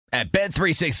At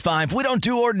Bet365, we don't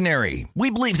do ordinary. We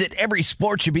believe that every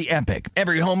sport should be epic.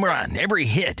 Every home run, every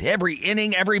hit, every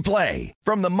inning, every play.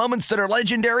 From the moments that are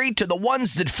legendary to the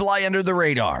ones that fly under the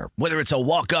radar. Whether it's a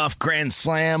walk-off grand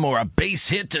slam or a base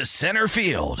hit to center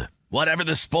field. Whatever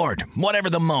the sport, whatever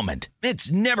the moment.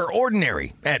 It's never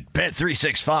ordinary at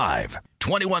Bet365.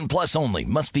 21 plus only.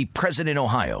 Must be present in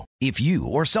Ohio. If you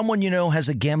or someone you know has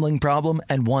a gambling problem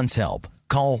and wants help,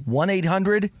 call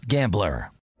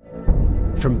 1-800-GAMBLER.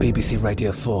 From BBC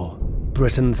Radio 4,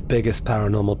 Britain's biggest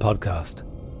paranormal podcast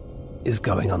is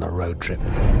going on a road trip.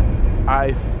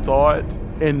 I thought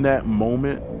in that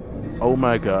moment, oh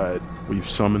my God, we've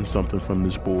summoned something from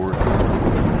this board.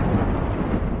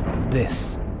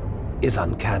 This is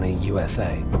Uncanny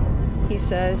USA. He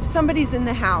says, somebody's in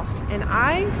the house, and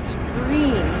I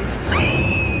screamed.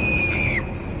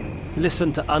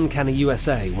 Listen to Uncanny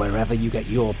USA wherever you get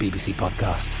your BBC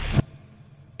podcasts,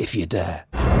 if you dare.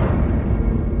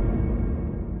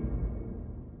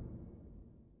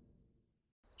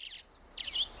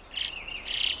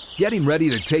 Getting ready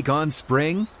to take on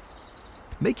spring?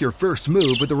 Make your first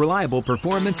move with the reliable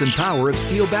performance and power of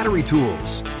Steel battery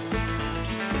tools.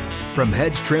 From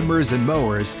hedge trimmers and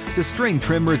mowers to string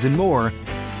trimmers and more,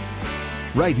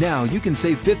 right now you can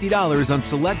save $50 on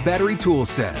select battery tool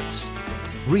sets.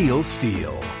 Real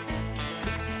Steel.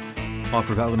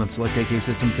 Offer valid on select AK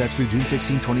system sets through June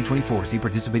 16, 2024. See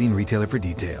participating retailer for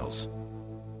details.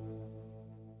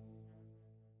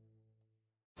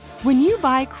 When you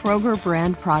buy Kroger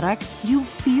brand products, you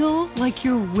feel like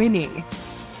you're winning.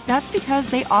 That's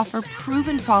because they offer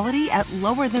proven quality at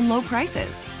lower than low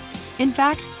prices. In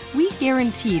fact, we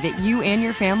guarantee that you and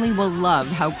your family will love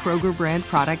how Kroger brand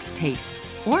products taste,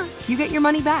 or you get your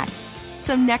money back.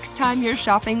 So next time you're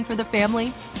shopping for the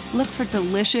family, look for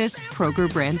delicious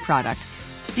Kroger brand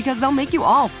products, because they'll make you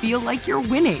all feel like you're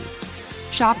winning.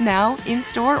 Shop now,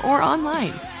 in-store, or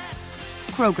online.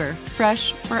 Kroger,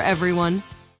 fresh for everyone.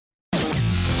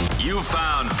 You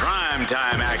found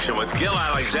primetime action with Gil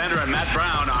Alexander and Matt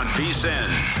Brown on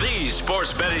VSiN, the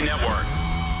Sports Betting Network.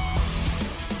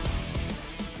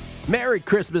 Merry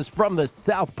Christmas from the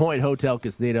South Point Hotel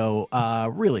Casino.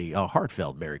 Really a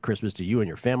heartfelt Merry Christmas to you and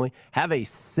your family. Have a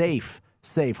safe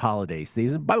holiday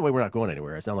season. By the way, we're not going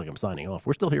anywhere. I sound like I'm signing off.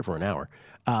 We're still here for an hour.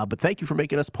 But thank you for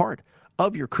making us part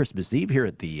of your Christmas Eve here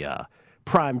at the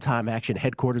Primetime Action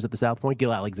headquarters at the South Point.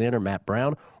 Gil Alexander, Matt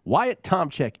Brown, Wyatt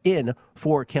Tomchek in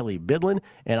for Kelly Bidlin,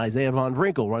 and Isaiah Von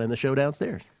Wrinkle running the show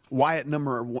downstairs. Wyatt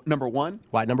number one?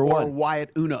 Wyatt number one. Or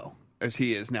Wyatt Uno, as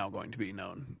he is now going to be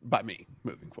known by me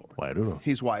moving forward. Wyatt Uno.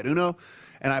 He's Wyatt Uno,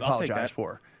 and I apologize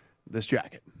for this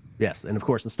jacket. Yes, and of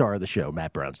course the star of the show,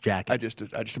 Matt Brown's jacket. I just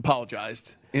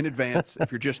apologized in advance.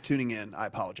 If you're just tuning in, I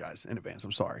apologize in advance.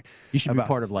 I'm sorry. You should be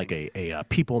part of like a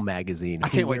People magazine. I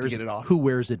can't wait to get it off. Who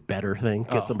wears it better thing?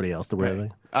 Get somebody else to wear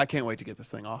it. I can't wait to get this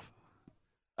thing off.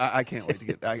 I can't wait to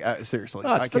get. Seriously,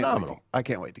 it's phenomenal. I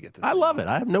can't wait to get this. I love it.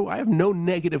 I have no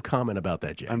negative comment about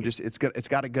that jacket. I'm just. It's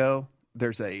got to go.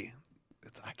 There's a.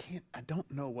 I don't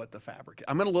know what the fabric is.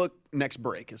 I'm going to look next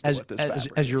break as to what this fabric is.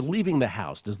 As you're leaving the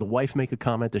house, does the wife make a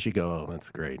comment? Does she go, "Oh, that's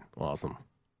great, awesome"?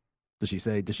 Does she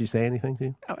say anything to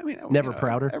you? I mean, never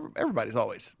prouder. Everybody's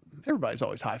always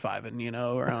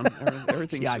high-fiving, around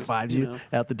everything. She high-fives you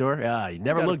out the door. You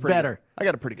never looked better. I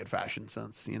got a pretty good fashion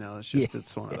sense, It's just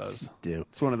it's one of those.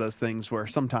 It's one of those things where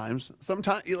sometimes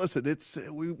listen.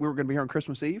 We were going to be here on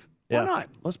Christmas Eve. Why not?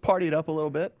 Let's party it up a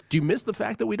little bit. Do you miss the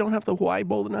fact that we don't have the Hawaii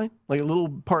Bowl tonight? Like a little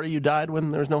part of you died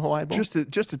when there was no Hawaii Bowl. Just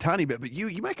a tiny bit, but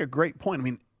you make a great point. I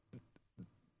mean,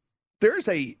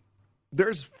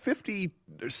 there's 50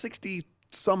 or 60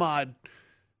 some odd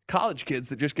college kids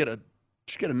that just get a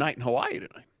night in Hawaii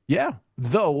tonight. Yeah.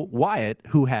 Though Wyatt,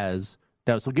 who has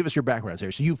now, so give us your background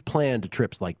here. So you've planned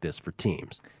trips like this for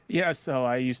teams. Yeah. So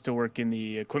I used to work in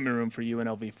the equipment room for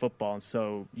UNLV football, and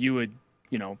so you would,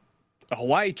 a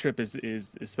Hawaii trip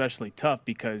is especially tough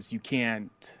because you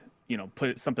can't,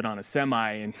 put something on a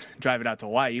semi and drive it out to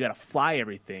Hawaii. You got to fly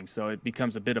everything, so it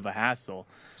becomes a bit of a hassle.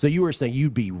 So you were saying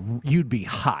you'd be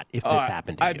hot if this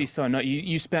happened to you. I'd be so nuts.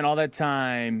 You spent all that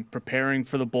time preparing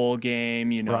for the bowl game,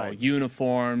 right.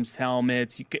 Uniforms,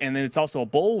 helmets, and then it's also a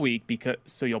bowl week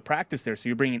so you'll practice there. So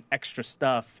you're bringing extra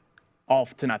stuff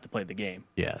off to play the game.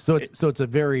 Yeah. So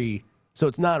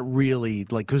it's not really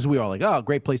like, because we are like, oh,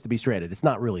 great place to be stranded. It's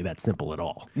not really that simple at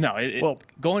all. No,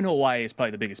 going to Hawaii is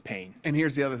probably the biggest pain. And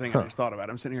here's the other thing I just thought about.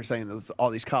 I'm sitting here saying that all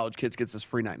these college kids get this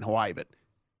free night in Hawaii, but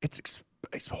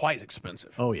Hawaii's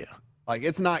expensive. Oh, yeah. Like,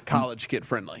 it's not college kid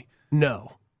friendly.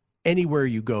 No. Anywhere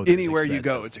you go,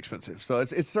 it's expensive. So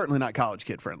it's certainly not college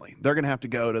kid friendly. They're going to have to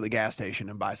go to the gas station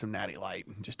and buy some Natty Light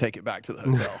and just take it back to the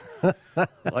hotel.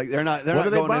 Like they're not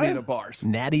going to any of the bars.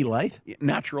 Natty Light?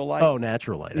 Natural Light. Oh,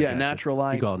 Natural Light. Yeah, Okay. Natural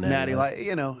Light. You call it Natty Light.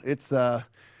 You know, it's a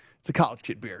college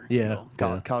kid beer. Yeah, You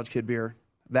know, college kid beer.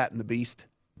 That and the Beast.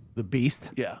 The Beast?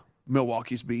 Yeah.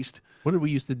 Milwaukee's Beast. What did we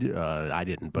used to do? I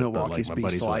didn't, but Milwaukee's like my Beast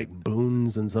buddies were Light. like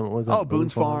Boone's and something. Was that Oh,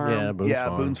 Boone's Farm. Yeah,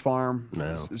 Boone's Farm.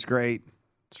 No. It's great.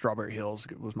 Strawberry Hills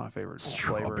was my favorite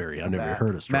Strawberry. flavor. I've never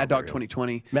heard of Strawberry. Mad Dog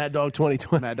 2020. Mad Dog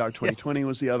 2020. Mad Dog 2020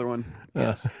 was the other one.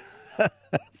 Yes.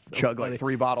 Chug like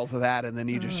 3 bottles of that, and then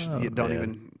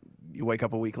you wake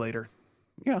up a week later.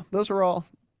 Yeah, those are all.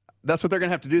 That's what they're going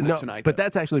to have to do tonight. But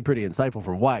that's actually pretty insightful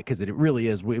for why, because it really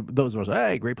is. Those of us,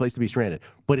 hey, great place to be stranded.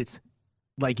 But it's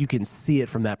like you can see it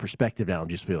from that perspective now and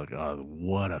just be like, oh,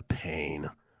 what a pain.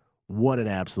 What an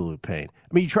absolute pain.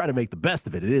 I mean, you try to make the best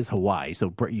of it. It is Hawaii,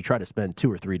 so you try to spend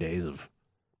 2 or 3 days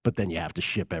but then you have to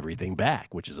ship everything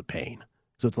back, which is a pain.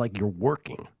 So it's like you're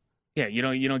working. Yeah, you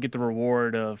don't get the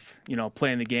reward of,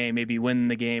 playing the game, maybe winning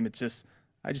the game. It's just,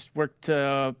 I just worked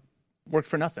for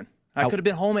nothing. I could have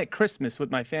been home at Christmas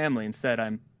with my family. Instead,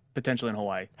 I'm potentially in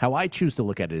Hawaii. How I choose to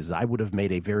look at it is I would have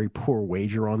made a very poor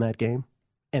wager on that game,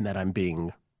 and that I'm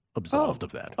being absolved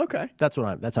of that. Okay. That's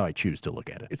how I choose to look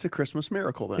at it. It's a Christmas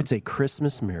miracle then. It's a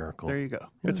Christmas miracle. There you go.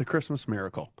 It's a Christmas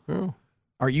miracle. Oh.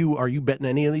 Are you betting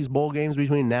any of these bowl games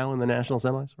between now and the national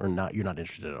semis, or not? You're not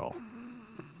interested at all.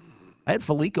 I had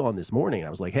Felica on this morning. And I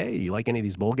was like, "Hey, you like any of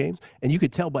these bowl games?" And you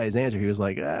could tell by his answer, he was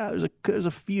like, "There's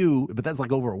a few, but that's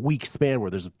like over a week span where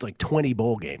there's like 20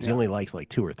 bowl games. He only likes like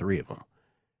 2 or 3 of them."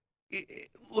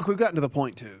 Look, we've gotten to the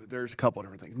point too. There's a couple of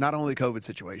different things. Not only the COVID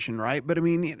situation, right? But I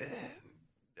mean,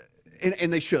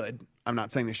 and they should. I'm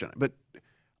not saying they shouldn't, but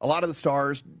a lot of the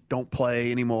stars don't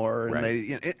play anymore,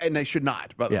 and they should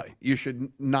not. By the way, you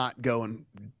should not go and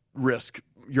risk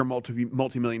your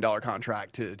multi-million-dollar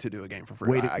contract to do a game for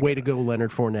free. Way to go,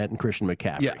 Leonard Fournette and Christian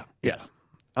McCaffrey. Yeah. Yes.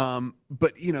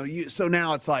 But so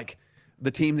now it's like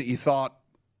the team that you thought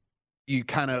you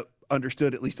kind of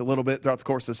understood at least a little bit throughout the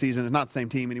course of the season is not the same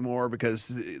team anymore because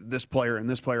this player and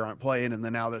this player aren't playing, and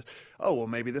then now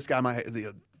maybe this guy might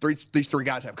these 3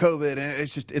 guys have COVID,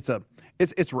 and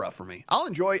it's rough for me. I'll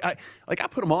enjoy. I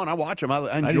put them on. I watch them.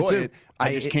 I enjoy it.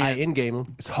 I just can't in-game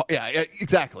them. Yeah,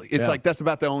 exactly. It's like that's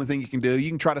about the only thing you can do. You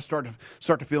can try to start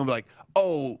to feel and be like,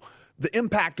 oh, the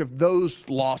impact of those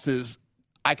losses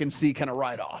I can see kind of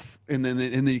right off, and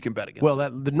then you can bet against. Well,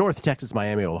 the North Texas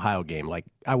Miami Ohio game, like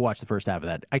I watched the first half of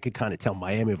that, I could kind of tell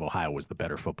Miami of Ohio was the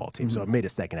better football team. So I made a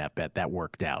second half bet that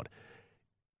worked out.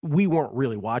 We weren't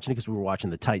really watching it because we were watching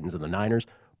the Titans and the Niners,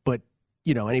 but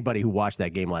anybody who watched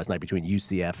that game last night between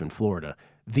UCF and Florida,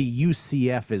 the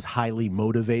UCF is highly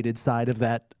motivated side of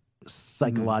that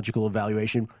psychological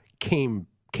evaluation came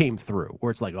through, where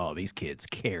it's like, oh, these kids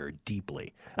care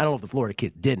deeply. I don't know if the Florida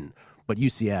kids didn't. But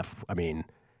UCF, I mean,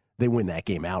 they win that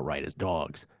game outright as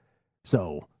dogs.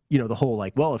 So, the whole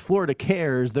like, well, if Florida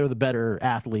cares, they're the better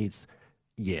athletes.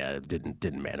 Yeah, it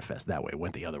didn't manifest that way. It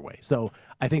went the other way. So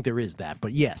I think there is that.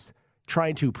 But yes,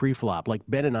 trying to pre-flop. Like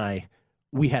Ben and I,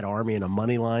 we had Army in a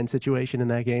money line situation in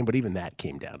that game, but even that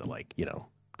came down to like,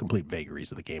 complete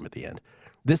vagaries of the game at the end.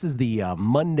 This is the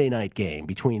Monday night game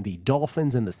between the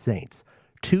Dolphins and the Saints.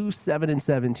 2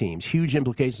 7-7 teams. Huge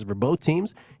implications for both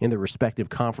teams in their respective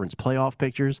conference playoff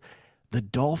pictures. The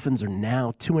Dolphins are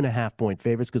now 2.5-point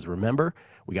favorites because remember,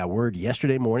 we got word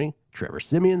yesterday morning, Trevor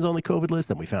Siemian's on the COVID list,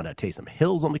 then we found out Taysom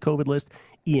Hill's on the COVID list,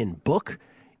 Ian Book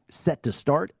set to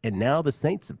start, and now the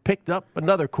Saints have picked up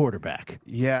another quarterback.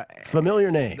 Yeah.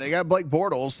 Familiar name. They got Blake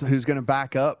Bortles, who's going to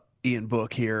back up Ian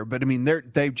Book here, but I mean,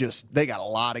 they got a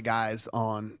lot of guys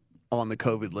on the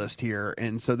COVID list here.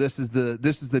 And so this is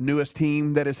the newest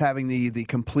team that is having the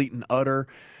complete and utter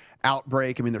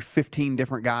outbreak. I mean, there's 15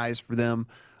 different guys for them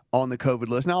on the COVID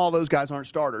list. Now, all those guys aren't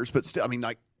starters, but still, I mean,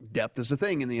 like, depth is a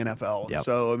thing in the NFL. Yep.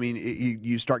 So, I mean,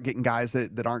 you start getting guys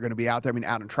that aren't going to be out there. I mean,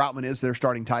 Adam Troutman is their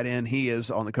starting tight end. He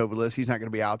is on the COVID list. He's not going to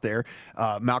be out there.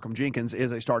 Malcolm Jenkins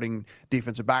is a starting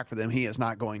defensive back for them. He is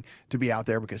not going to be out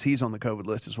there because he's on the COVID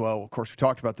list as well. Of course, we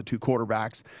talked about the 2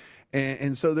 quarterbacks.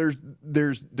 And so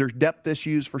there's depth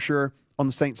issues for sure on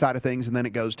the Saints side of things, and then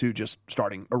it goes to just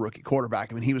starting a rookie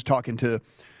quarterback. I mean, he was talking to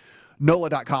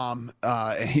NOLA.com,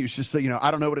 and he was just saying,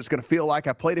 I don't know what it's going to feel like.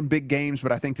 I played in big games,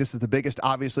 but I think this is the biggest.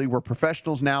 Obviously, we're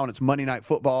professionals now, and it's Monday Night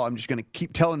Football. I'm just going to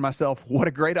keep telling myself, what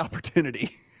a great opportunity.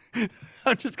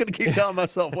 I'm just going to keep telling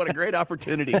myself, what a great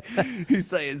opportunity, he's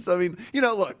saying. So, I mean,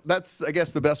 look, that's, I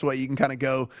guess, the best way you can kind of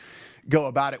go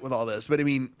about it with all this. But, I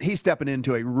mean, he's stepping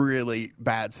into a really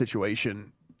bad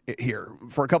situation here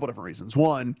for a couple different reasons.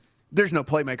 One, there's no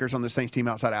playmakers on the Saints team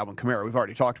outside Alvin Kamara. We've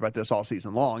already talked about this all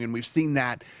season long, and we've seen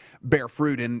that bear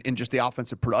fruit in just the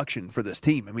offensive production for this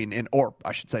team. I mean, or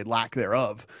I should say lack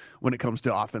thereof when it comes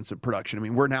to offensive production. I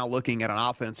mean, we're now looking at an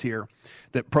offense here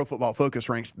that Pro Football Focus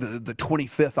ranks the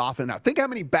 25th offense. Now, think how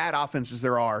many bad offenses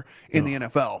there are in the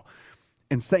NFL,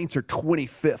 and Saints are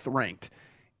 25th ranked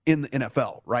in the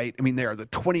NFL, right? I mean, they are the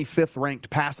 25th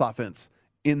ranked pass offense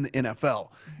in the NFL.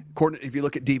 If you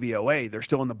look at DVOA, they're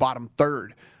still in the bottom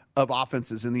third of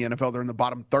offenses in the NFL. They're in the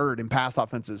bottom third in pass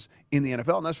offenses in the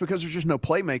NFL, and that's because there's just no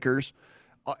playmakers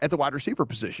at the wide receiver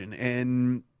position.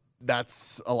 And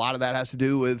that's a lot of that has to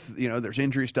do with, there's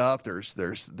injury stuff, there's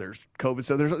COVID,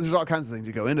 so there's all kinds of things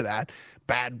that go into that.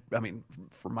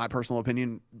 From my personal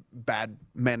opinion, bad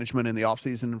management in the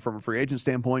offseason and from a free agent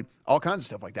standpoint, all kinds of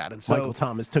stuff like that. And so Michael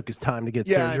Thomas took his time to get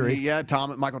surgery.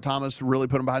 Michael Thomas really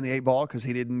put him behind the 8 ball because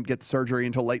he didn't get the surgery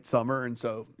until late summer, and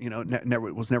so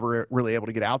was never really able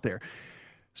to get out there.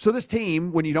 So this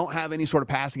team, when you don't have any sort of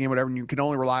passing game, whatever, and you can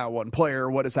only rely on one player,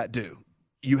 what does that do?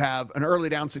 You have an early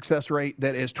down success rate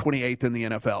that is 28th in the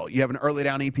NFL. You have an early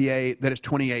down EPA that is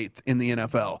 28th in the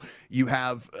NFL. You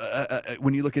have,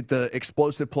 when you look at the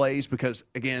explosive plays, because,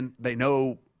 again, they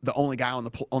know the only guy on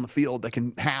the field that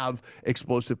can have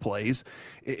explosive plays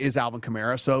is Alvin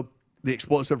Kamara. So the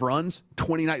explosive runs,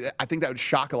 29. I think that would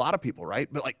shock a lot of people, right?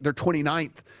 But, they're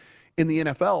 29th in the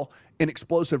NFL in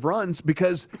explosive runs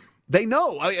because – they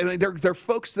know. They're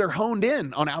folks that are honed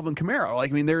in on Alvin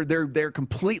Kamara. They're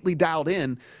completely dialed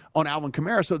in on Alvin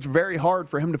Kamara, so it's very hard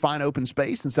for him to find open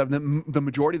space and stuff. The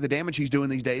majority of the damage he's doing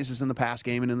these days is in the pass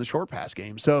game and in the short pass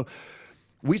game. So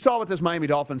we saw what this Miami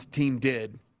Dolphins team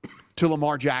did to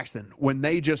Lamar Jackson when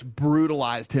they just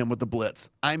brutalized him with the blitz.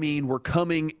 I mean, we're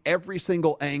coming every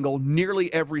single angle,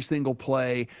 nearly every single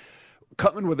play,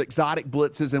 coming with exotic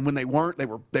blitzes, and when they weren't, they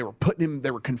were putting him,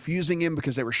 they were confusing him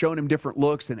because they were showing him different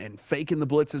looks and faking the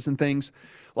blitzes and things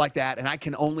like that. And I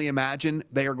can only imagine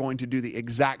they are going to do the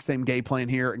exact same game plan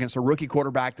here against a rookie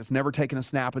quarterback that's never taken a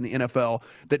snap in the NFL,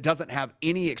 that doesn't have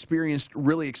any experience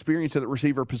at the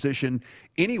receiver position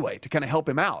anyway to kind of help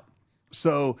him out.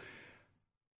 So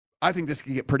I think this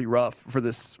could get pretty rough for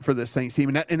this Saints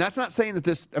team. And that's not saying that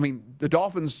the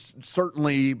Dolphins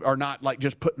certainly are not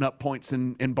just putting up points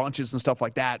in bunches and stuff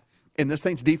like that. And this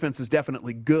Saints defense is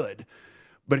definitely good.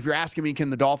 But if you're asking me, can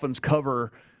the Dolphins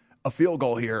cover a field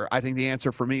goal here? I think the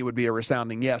answer for me would be a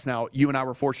resounding yes. Now, you and I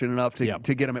were fortunate enough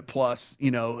to get them at plus.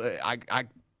 I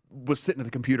was sitting at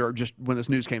the computer just when this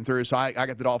news came through, so I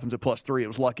got the Dolphins at +3. I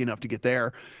was lucky enough to get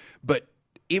there. But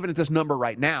even at this number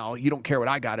right now, you don't care what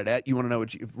I got it at. You want to know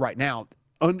right now.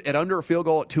 At under a field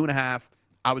goal at 2.5,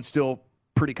 I would still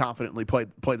pretty confidently play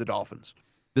the Dolphins.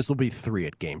 This will be 3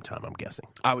 at game time, I'm guessing.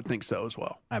 I would think so as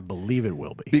well. I believe it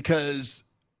will be. Because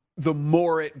the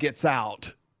more it gets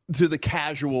out to the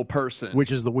casual person.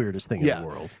 Which is the weirdest thing in the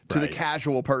world. To the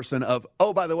casual person of,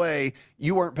 oh, by the way,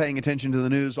 you weren't paying attention to the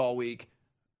news all week.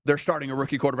 They're starting a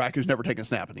rookie quarterback who's never taken a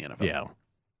snap in the NFL.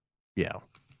 Yeah.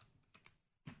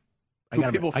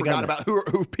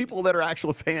 Who people that are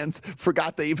actual fans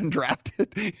forgot they even drafted.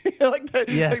 They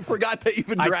forgot they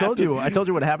even drafted. I told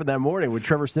you what happened that morning with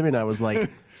Trevor Siemian. I was like,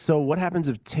 so what happens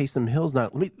if Taysom Hill's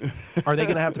not? Are they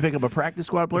going to have to pick up a practice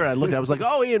squad player? I was like,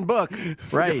 oh, Ian Book.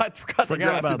 Right. Forgot they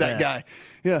drafted that guy.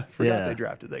 Yeah, they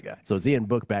drafted that guy. So it's Ian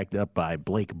Book backed up by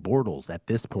Blake Bortles at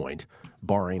this point,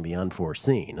 barring the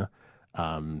unforeseen.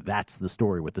 That's the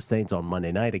story with the Saints on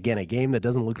Monday night. Again, a game that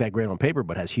doesn't look that great on paper,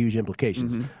 but has huge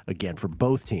implications, again, for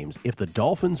both teams. If the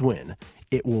Dolphins win,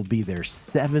 it will be their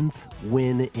 7th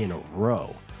win in a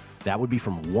row. That would be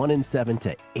from 1-7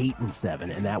 to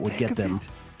 8-7, and that would get them.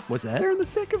 What's that? They're in the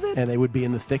thick of it. And they would be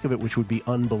in the thick of it, which would be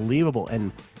unbelievable,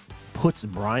 and puts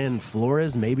Brian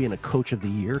Flores maybe in a Coach of the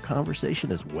Year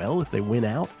conversation as well if they win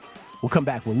out. We'll come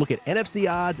back. We'll look at NFC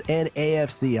odds and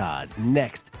AFC odds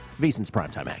next. VSiN's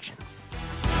Primetime Action.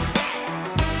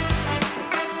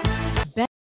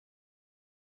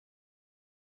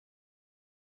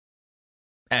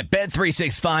 At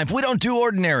Bet365, we don't do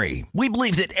ordinary. We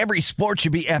believe that every sport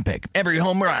should be epic. Every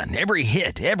home run, every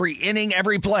hit, every inning,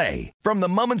 every play. From the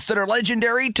moments that are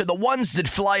legendary to the ones that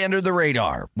fly under the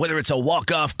radar. Whether it's a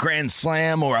walk-off grand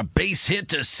slam or a base hit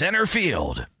to center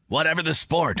field. Whatever the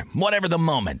sport, whatever the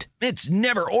moment. It's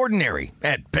never ordinary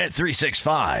at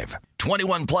Bet365.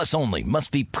 21 plus only. Must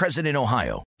be present in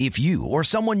Ohio. If you or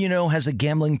someone you know has a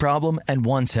gambling problem and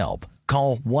wants help,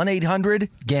 call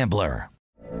 1-800-GAMBLER.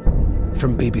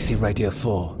 From BBC Radio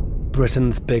 4,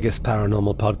 Britain's biggest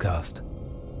paranormal podcast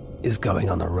is going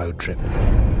on a road trip.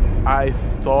 I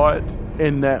thought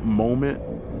in that moment,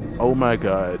 oh my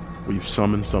God, we've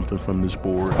summoned something from this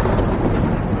board.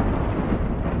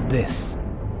 This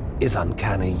is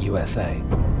Uncanny USA.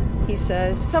 He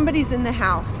says, somebody's in the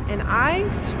house, and I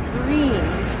screamed.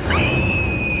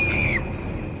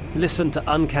 Listen to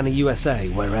Uncanny USA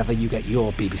wherever you get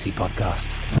your BBC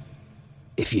podcasts,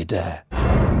 if you dare.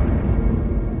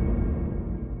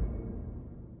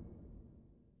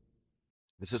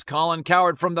 This is Colin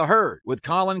Cowherd from The Herd with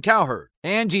Colin Cowherd.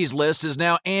 Angie's List is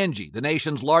now Angie, the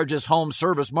nation's largest home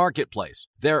service marketplace.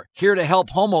 They're here to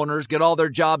help homeowners get all their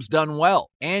jobs done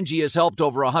well. Angie has helped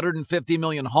over 150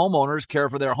 million homeowners care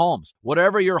for their homes.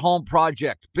 Whatever your home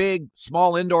project, big,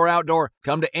 small, indoor, outdoor,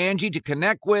 come to Angie to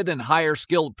connect with and hire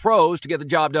skilled pros to get the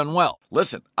job done well.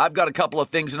 Listen, I've got a couple of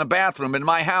things in a bathroom in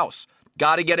my house.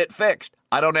 Got to get it fixed.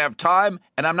 I don't have time,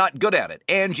 and I'm not good at it.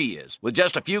 Angie is. With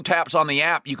just a few taps on the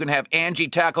app, you can have Angie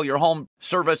tackle your home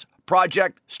service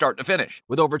project start to finish.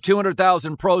 With over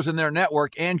 200,000 pros in their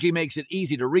network, Angie makes it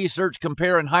easy to research,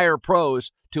 compare, and hire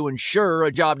pros to ensure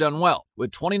a job done well.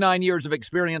 With 29 years of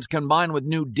experience combined with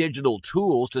new digital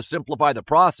tools to simplify the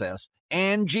process,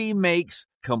 Angie makes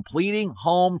completing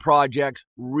home projects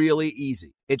really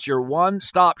easy. It's your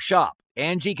one-stop shop.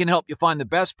 Angie can help you find the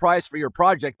best price for your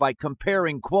project by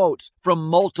comparing quotes from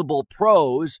multiple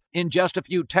pros in just a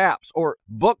few taps, or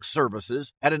book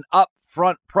services at an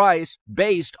upfront price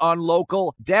based on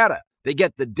local data. They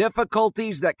get the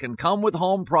difficulties that can come with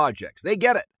home projects. They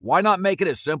get it. Why not make it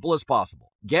as simple as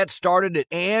possible? Get started at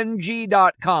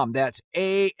Angie.com. That's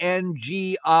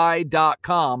ANGI.com,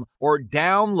 or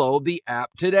download the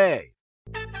app today.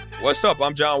 What's up?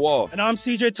 I'm John Wall. And I'm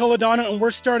CJ Toledano, and we're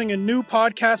starting a new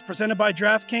podcast presented by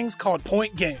DraftKings called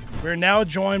Point Game. We're now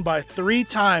joined by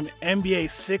three-time NBA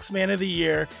Sixth Man of the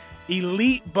Year,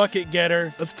 elite bucket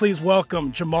getter. Let's please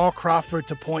welcome Jamal Crawford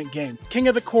to Point Game. King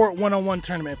of the Court one-on-one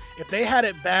tournament. If they had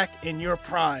it back in your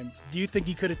prime, do you think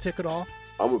you could have took it all?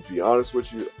 I'm going to be honest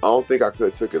with you. I don't think I could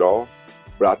have took it all,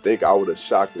 but I think I would have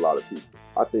shocked a lot of people.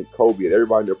 I think Kobe and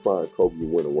everybody in their prime, Kobe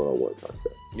would win a one-on-one contest.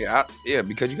 Yeah,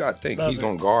 because you got to think, he's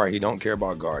going to guard. He don't care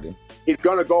about guarding. He's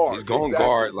going to guard. He's going to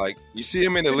guard. Like, you see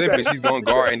him in the Olympics, he's going to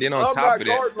guard. And then on top of that. I'm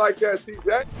not guarding like that, see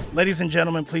that? Ladies and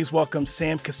gentlemen, please welcome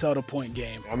Sam Cassell to Point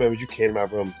Game. I remember you came out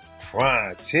from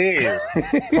crying, tears,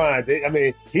 crying. I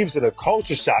mean, he was in a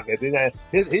culture shock. And then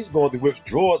he's going through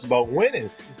withdrawals about winning.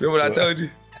 Remember what I told you?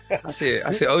 I said,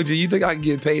 OG, you think I can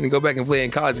get paid and go back and play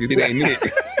in college because it ain't it?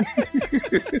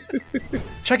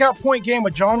 Check out Point Game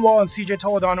with John Wall and CJ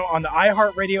Toledano on the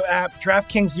iHeartRadio app,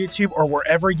 DraftKings YouTube, or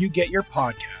wherever you get your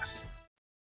podcasts.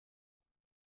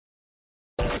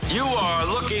 You are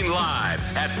looking live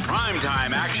at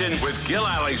Primetime Action with Gil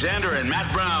Alexander and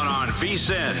Matt Brown on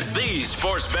VSiN, the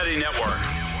Sports Betting Network.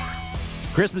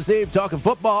 Christmas Eve, talking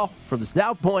football from the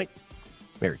South Point.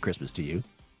 Merry Christmas to you.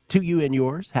 To you and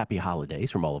yours, happy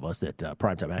holidays from all of us at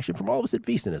Primetime Action, from all of us at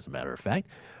VSiN, as a matter of fact.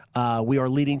 We are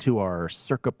leading to our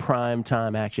circa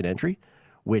Primetime Action entry,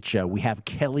 which we have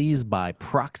Kelly's by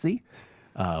proxy.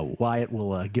 Wyatt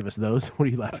will give us those. What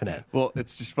are you laughing at? Well,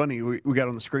 it's just funny. We got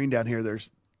on the screen down here, there's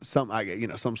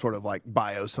some sort of like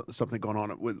bio, something going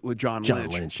on with John Lynch. John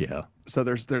Lynch, yeah. So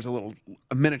there's a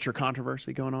miniature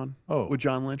controversy going on with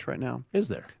John Lynch right now. Is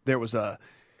there? There was a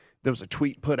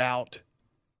tweet put out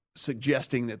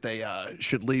suggesting that they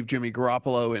should leave Jimmy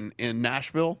Garoppolo in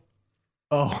Nashville.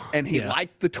 Oh, and he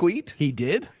liked the tweet. He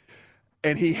did,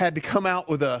 and he had to come out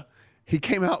with an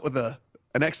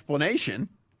explanation,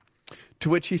 to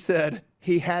which he said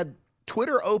he had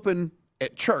Twitter open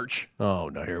at church. Oh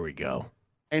no, here we go.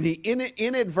 And he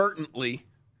inadvertently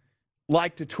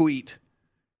liked a tweet,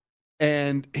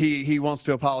 and he wants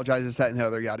to apologize, this, that, and the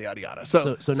other, yada yada yada.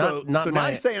 So now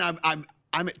he's saying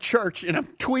I'm at church and I'm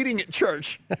tweeting at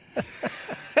church.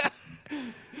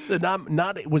 So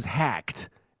not it was hacked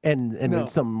and then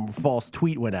some false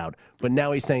tweet went out, but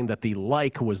now he's saying that the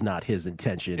like was not his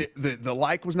intention. The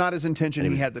like was not his intention.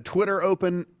 He had the Twitter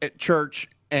open at church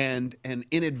and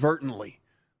inadvertently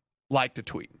liked a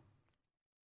tweet.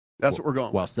 That's what we're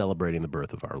going while celebrating the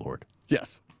birth of our Lord.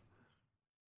 Yes.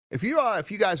 If you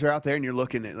guys are out there and you're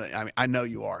looking at, I know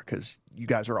you are, because you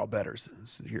guys are all bettors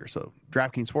here. So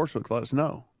DraftKings Sportsbook, let us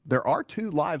know. There are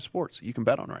 2 live sports you can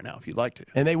bet on right now if you'd like to.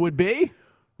 And they would be?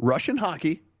 Russian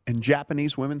hockey and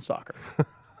Japanese women's soccer.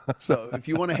 So if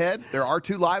you want to head, there are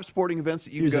 2 live sporting events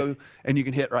that you can go and you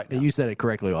can hit right now. And you said it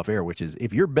correctly off air, which is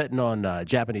if you're betting on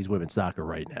Japanese women's soccer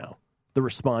right now, the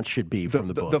response should be from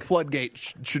the book. The floodgate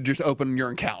should just open your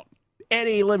account.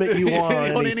 Any limit you want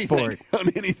on any sport. On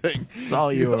anything. It's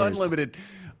all yours.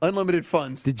 Unlimited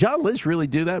funds. Did John Lynch really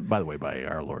do that? By the way, by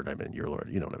our Lord, I mean your Lord.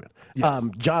 You know what I mean. Yes.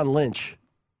 John Lynch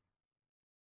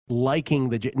liking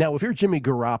now, if you're Jimmy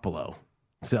Garoppolo,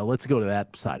 so let's go to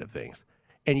that side of things,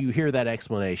 and you hear that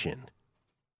explanation,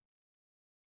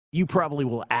 You probably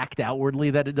will act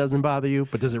outwardly that it doesn't bother you,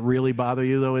 but does it really bother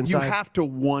you, though, inside? You have to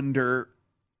wonder,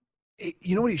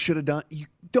 you know what he should have done? You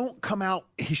don't come out,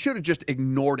 he should have just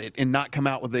ignored it and not come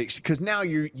out with it, because now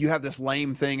you have this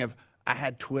lame thing of, I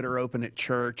had Twitter open at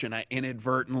church and I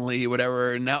inadvertently,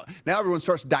 whatever, and now everyone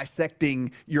starts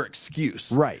dissecting your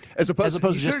excuse. Right. As opposed to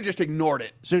you should have just ignored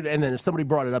it. And then if somebody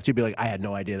brought it up to you, be like, I had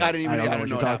no idea. I don't know what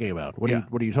you're talking about. What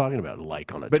are you talking about?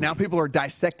 Like on a But tweet. now people are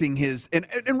dissecting his, and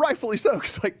rightfully so,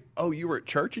 because like, oh, you were at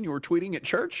church and you were tweeting at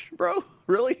church, bro?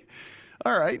 Really?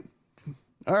 All right.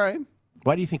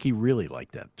 Why do you think he really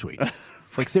liked that tweet?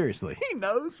 Like, seriously. He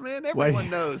knows, man. Everyone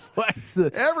knows.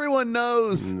 Everyone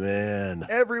knows. Man.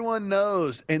 Everyone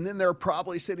knows. And then they're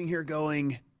probably sitting here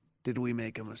going, did we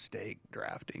make a mistake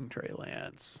drafting Trey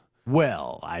Lance?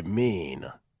 Well, I mean,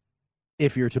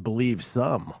 if you're to believe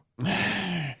some,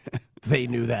 they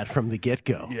knew that from the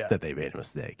get-go that they made a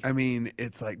mistake. I mean,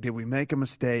 it's like, did we make a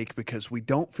mistake because we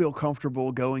don't feel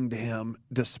comfortable going to him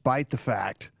despite the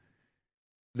fact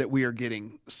that we are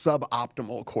getting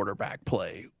suboptimal quarterback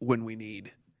play when we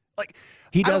need. Like,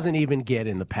 he doesn't even get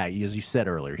in the pack, as you said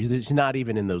earlier. He's not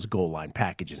even in those goal line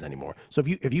packages anymore. So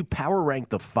if you power rank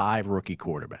the 5 rookie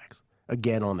quarterbacks,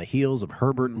 again on the heels of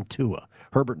Herbert and Tua,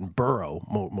 Herbert and Burrow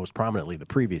most prominently the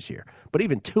previous year, but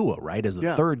even Tua, right, as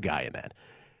the third guy in that.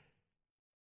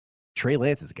 Trey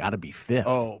Lance has got to be 5th.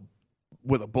 Oh,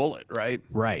 with a bullet, right?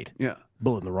 Right. Yeah.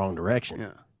 Bullet in the wrong direction.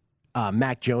 Yeah.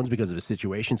 Mac Jones, because of his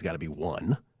situation, has got to be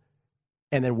 1.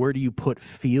 And then where do you put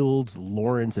Fields,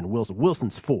 Lawrence, and Wilson?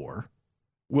 Wilson's 4.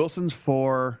 Wilson's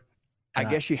 4. I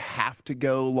guess you have to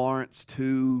go Lawrence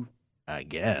 2. I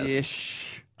guess.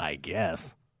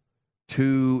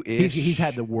 2-ish. He's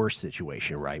had the worst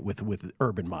situation, right, with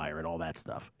Urban Meyer and all that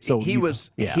stuff. So he was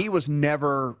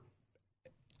never.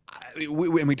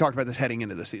 We talked about this heading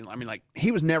into the season. I mean, like,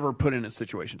 he was never put in a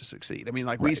situation to succeed. I mean,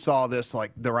 like, we saw this,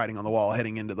 like, the writing on the wall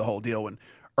heading into the whole deal when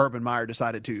Urban Meyer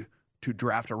decided to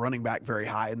draft a running back very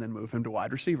high and then move him to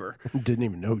wide receiver. Didn't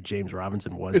even know who James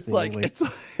Robinson was. It's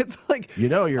like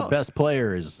your best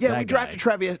player is that we drafted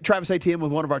Travis Etienne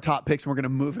with one of our top picks, and we're going to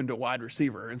move him to wide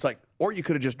receiver. And it's like, or you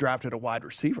could have just drafted a wide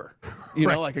receiver,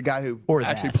 like a guy who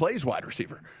actually plays wide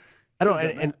receiver. I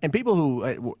don't, and people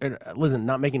who listen,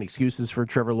 not making excuses for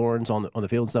Trevor Lawrence on the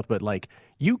field and stuff, but like,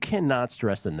 you cannot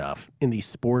stress enough in the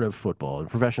sport of football and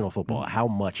professional football how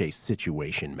much a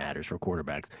situation matters for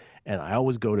quarterbacks. And I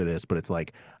always go to this, but it's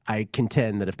like, I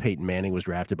contend that if Peyton Manning was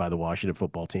drafted by the Washington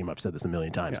football team, I've said this a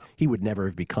million times, he would never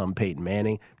have become Peyton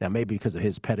Manning. Now, maybe because of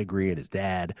his pedigree and his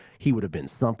dad, he would have been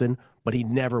something, but he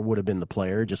never would have been the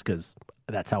player, just because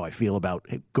that's how I feel about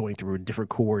going through a different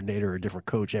coordinator or a different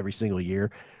coach every single year.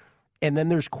 And then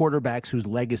there's quarterbacks whose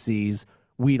legacies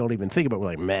we don't even think about.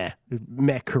 We're like,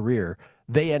 meh career.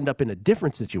 They end up in a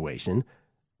different situation.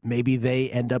 Maybe they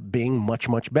end up being much,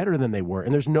 much better than they were.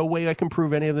 And there's no way I can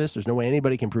prove any of this. There's no way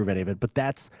anybody can prove any of it. But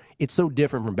it's so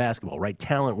different from basketball, right?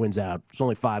 Talent wins out. There's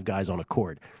only 5 guys on a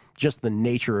court. Just the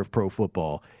nature of pro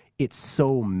football, it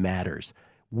so matters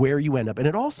where you end up. And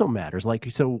it also matters, like,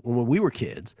 so when we were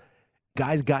kids,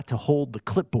 guys got to hold the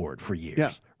clipboard for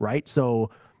years, right?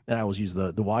 So, and I always use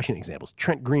the Washington examples.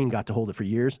 Trent Green got to hold it for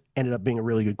years, ended up being a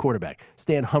really good quarterback.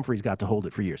 Stan Humphries got to hold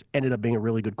it for years, ended up being a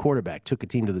really good quarterback, took a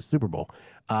team to the Super Bowl.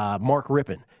 Mark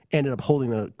Rippon ended up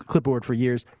holding the clipboard for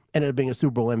years, ended up being a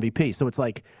Super Bowl MVP. So it's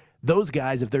like, those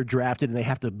guys, if they're drafted and they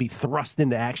have to be thrust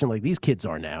into action like these kids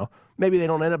are now, maybe they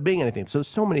don't end up being anything. So there's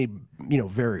so many,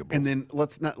 variables. And then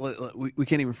we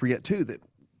can't even forget, too, that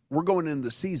we're going into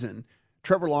the season.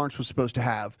 Trevor Lawrence was supposed to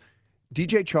have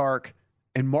DJ Chark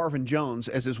and Marvin Jones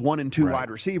as his 1 and 2 wide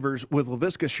receivers, with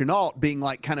Laviska Shenault being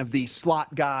like kind of the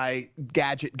slot guy,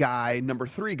 gadget guy, number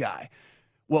 3 guy.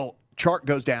 Well, Chark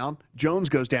goes down, Jones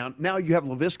goes down. Now you have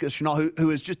Laviska Shenault, who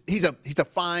is just he's a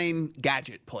fine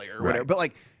gadget player or whatever. But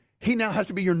like, he now has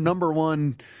to be your number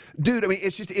 1 dude. I mean,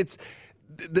 it's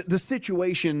the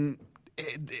situation.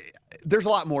 There's a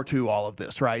lot more to all of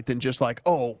this, right, than just like,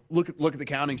 oh, look at the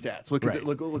counting stats. Look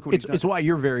what he's done. It's why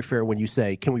you're very fair when you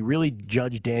say, can we really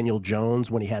judge Daniel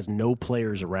Jones when he has no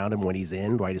players around him when he's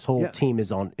in, right? His whole team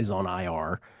is on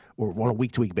IR or on a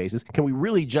week-to-week basis. Can we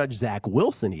really judge Zach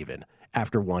Wilson even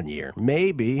after 1 year?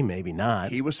 Maybe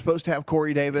not. He was supposed to have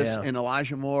Corey Davis and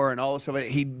Elijah Moore and all this stuff.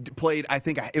 He played, I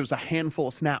think it was a handful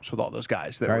of snaps with all those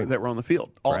guys that were on the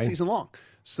field all season long.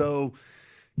 So,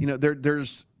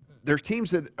 there's teams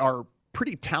that are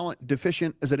pretty talent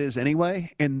deficient as it is anyway,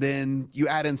 and then you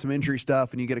add in some injury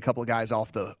stuff and you get a couple of guys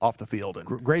off the field. And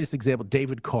greatest example,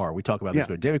 David Carr. We talk about this.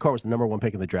 David Carr was the number 1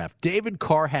 pick in the draft. David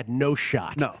Carr had no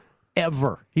shot. No.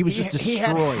 ever. He was just destroyed. He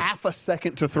had half a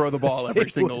second to throw the ball every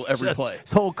play.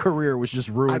 His whole career was just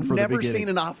ruined I've from the beginning. never seen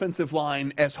an offensive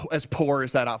line as poor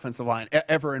as that offensive line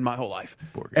ever in my whole life.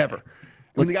 Ever.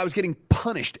 When the guy was getting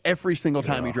punished every single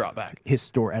time he dropped back.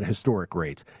 At historic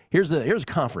rates. Here's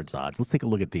conference odds. Let's take a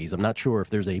look at these. I'm not sure if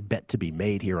there's a bet to be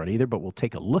made here on either, but we'll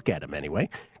take a look at them anyway,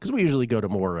 because we usually go to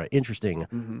more interesting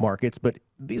markets, but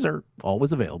these are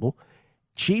always available.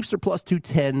 Chiefs are plus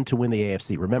 210 to win the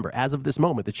AFC. Remember, as of this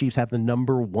moment, the Chiefs have the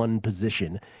number 1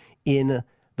 position in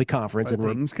the conference. But and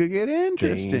things could get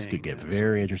interesting. Things could get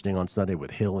very interesting on Sunday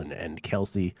with Hill and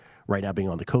Kelsey right now being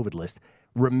on the COVID list.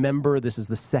 Remember, this is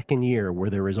the second year where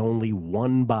there is only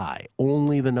one bye.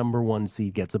 Only the number 1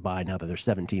 seed gets a bye now that there's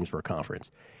 7 teams per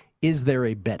conference. Is there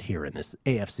a bet here in this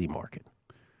AFC market?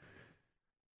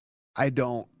 I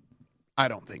don't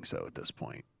think so at this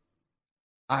point.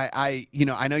 I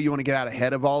know you want to get out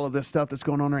ahead of all of this stuff that's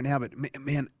going on right now, but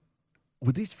man,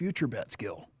 with these future bets,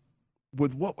 Gil,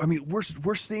 with what I mean,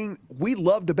 we're seeing. We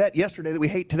loved to bet yesterday that we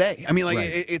hate today. I mean, like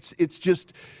it's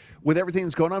just. With everything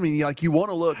that's going on, I mean, like you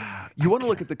want to look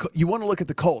at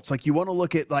the Colts, like you want to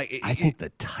look at like. I think the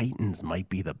Titans might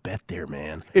be the bet there,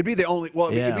 man. It'd be the only.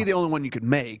 Well, it'd be the only one you could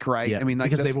make, right? Yeah, I mean, like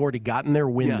because they've already gotten their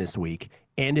win this week,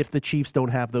 and if the Chiefs don't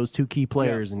have those 2 key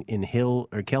players in Hill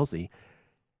or Kelsey,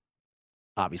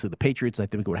 obviously the Patriots I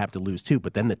think would have to lose too.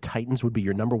 But then the Titans would be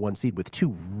your number 1 seed with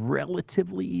 2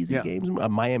 relatively easy games.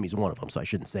 Miami's one of them, so I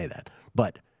shouldn't say that,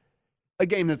 but. A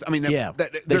game that's, I mean,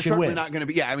 they're certainly not going to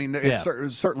be. Yeah, I mean, it's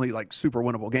certainly like super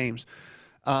winnable games.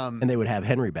 And they would have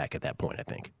Henry back at that point, I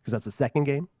think, because that's the second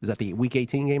game. Is that the Week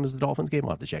 18 game? Is the Dolphins game?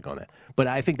 We'll have to check on that. But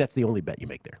I think that's the only bet you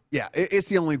make there. Yeah, it's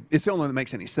the only one that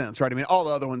makes any sense, right? I mean, all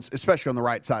the other ones, especially on the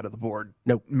right side of the board,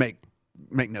 make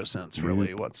no sense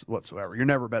really whatsoever. You're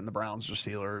never betting the Browns or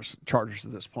Steelers, Chargers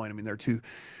at this point. I mean, they're too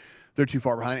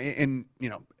far behind. And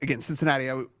again, Cincinnati,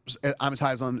 I'm as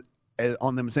high as on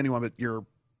them as anyone, but you're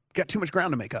got too much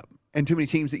ground to make up and too many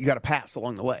teams that you got to pass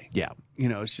along the way. Yeah.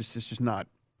 It's just not,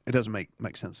 it doesn't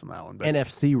make sense in that one. But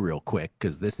NFC real quick,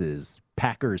 because this is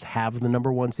Packers have the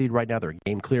number 1 seed right now. They're a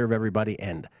game clear of everybody,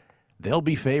 and they'll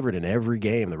be favored in every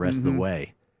game the rest of the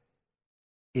way.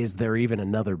 Is there even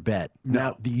another bet? No.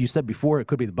 Now, you said before it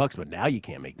could be the Bucs, but now you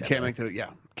can't make that. Can't make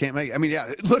it. I mean,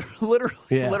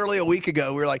 literally a week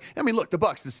ago, we were like, I mean, look, the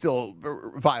Bucs is still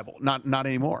viable. Not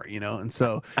anymore, and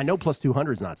so. I know plus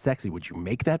 200 is not sexy. Would you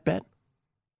make that bet?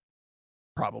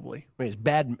 Probably. I mean, it's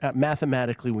bad.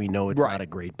 Mathematically, we know it's not a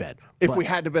great bet. If we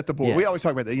had to bet the board, we always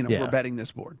talk about that, we're betting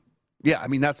this board. Yeah, I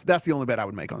mean, that's the only bet I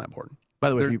would make on that board. By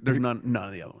the way, there's none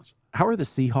of the other ones. How are the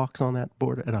Seahawks on that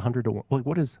board at 100 to 1? Like,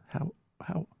 what is, how?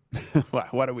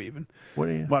 Why do we even?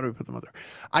 Why do we put them up there?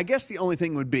 I guess the only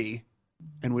thing would be,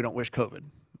 and we don't wish COVID.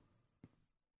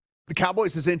 The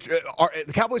Cowboys is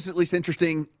at least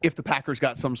interesting if the Packers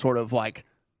got some sort of like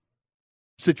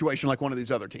situation like one of these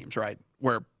other teams, right?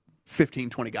 Where 15,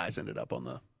 20 guys ended up on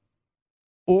the.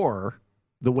 Or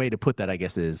the way to put that, I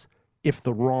guess, is if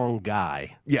the wrong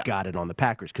guy got it on the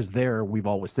Packers, because we've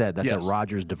always said that's a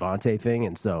Rodgers-Devontae thing,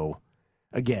 and so.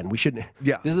 Again, we shouldn't.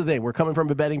 Yeah. This is the thing. We're coming from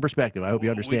a betting perspective. I hope you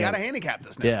understand. We got to handicap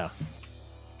this now. Yeah.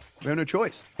 We have no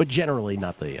choice. But generally,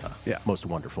 not the most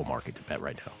wonderful market to bet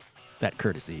right now. That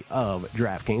courtesy of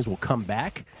DraftKings will come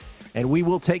back, and we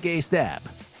will take a stab.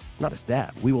 Not a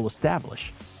stab. We will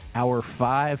establish our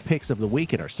 5 picks of the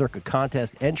week in our Circa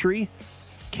contest entry.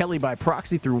 Kelly by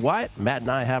proxy through Wyatt. Matt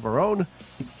and I have our own.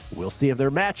 We'll see if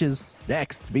they're matches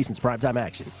next. VSiN's Primetime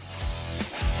Action.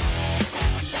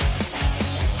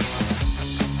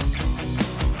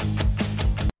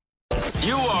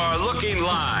 You are looking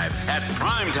live at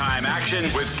Primetime Action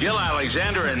with Gil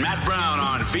Alexander and Matt Brown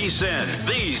on VSiN,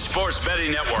 the Sports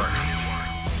Betting Network.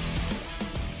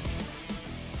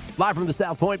 Live from the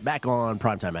South Point, back on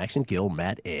Primetime Action. Gil,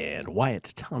 Matt, and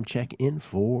Wyatt. Tom check in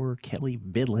for Kelly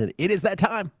Bidlin. It is that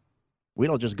time. We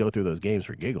don't just go through those games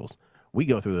for giggles. We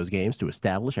go through those games to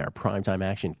establish our Primetime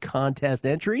Action contest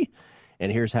entry.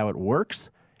 And here's how it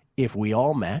works. If we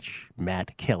all match,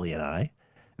 Matt, Kelly, and I,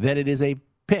 then it is a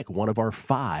pick one of our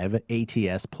 5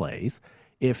 ATS plays.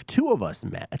 If 2 of us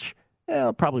match,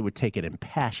 probably would take an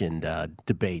impassioned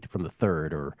debate from the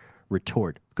third or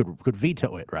retort. Could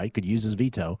veto it, right? Could use his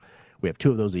veto. We have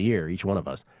 2 of those a year, each one of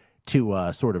us, to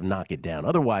sort of knock it down.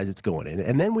 Otherwise, it's going in.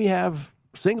 And then we have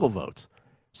single votes.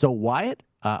 So, Wyatt,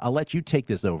 I'll let you take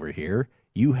this over here.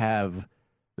 You have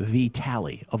the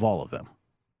tally of all of them.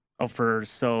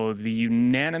 So the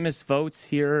unanimous votes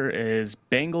here is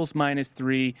Bengals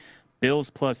 -3,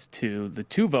 Bills +2. The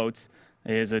 2 votes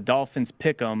is a Dolphins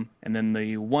pick'em, and then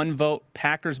the 1 vote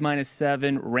Packers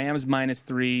 -7, Rams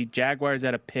 -3, Jaguars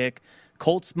at a pick,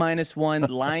 Colts -1,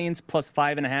 Lions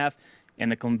 +5.5,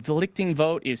 And the conflicting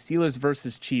vote is Steelers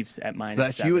versus Chiefs at -7.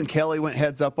 That's you and Kelly went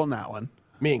heads up on that one.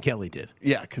 Me and Kelly did.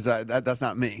 Yeah, because that's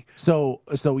not me. So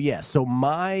here's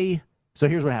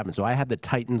what happened. So I had the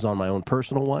Titans on my own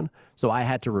personal one, so I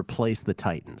had to replace the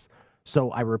Titans.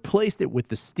 So I replaced it with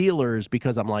the Steelers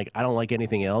because I'm like, I don't like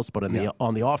anything else, but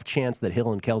on the off chance that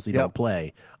Hill and Kelsey don't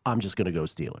play, I'm just going to go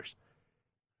Steelers.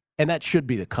 And that should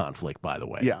be the conflict, by the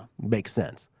way. Yeah. Makes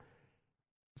sense.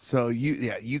 So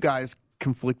you guys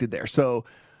conflicted there. So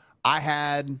I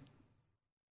had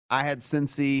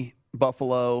Cincy,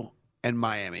 Buffalo, and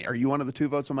Miami. Are you one of the 2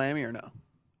 votes on Miami or no?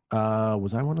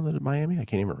 Was I one of the Miami? I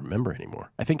can't even remember anymore.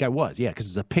 I think I was, yeah, because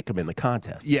it's a pick 'em in the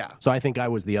contest. Yeah. So I think I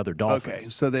was the other Dolphins. Okay.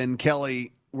 So then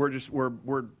Kelly, we're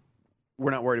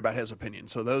not worried about his opinion.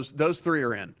 So those 3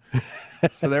 are in.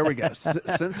 So there we go.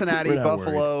 Cincinnati,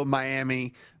 Buffalo,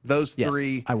 Miami. Those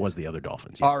 3. I was the other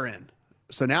Dolphins. Are in.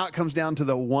 So now it comes down to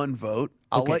the 1 vote.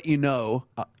 I'll let you know.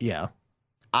 Yeah.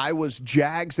 I was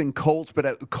Jags and Colts,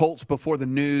 but Colts before the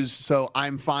news, so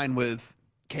I'm fine with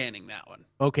canning that one.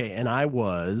 Okay, and I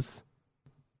was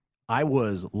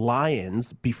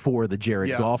Lions before the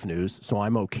Jared Goff news, so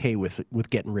I'm okay with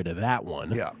getting rid of that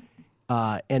one. Yeah.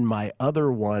 And my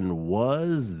other one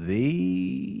was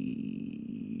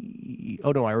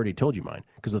oh no, I already told you mine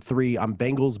because the 3 I'm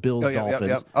Bengals, Bills,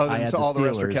 Dolphins. Oh, I then had so the all the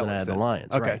rest are Steelers, Kelly's. and I had the then.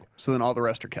 Lions. Okay, right. so then all the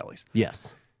rest are Kelly's. Yes.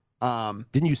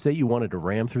 Didn't you say you wanted to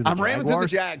ram through the I'm Jaguars? ramming through the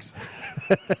Jags.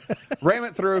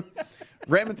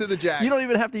 Ramming through the Jags. You don't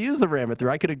even have to use the ram it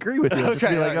through. I could agree with you. Just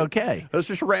be like, okay. Let's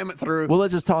just ram it through. Well,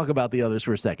 let's just talk about the others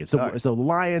for a second. So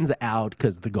Lions out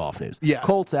because of the Goff news. Yeah.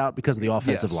 Colts out because of the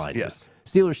offensive line. Yes.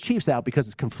 Steelers, Chiefs out because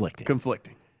it's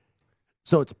conflicting.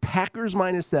 So it's Packers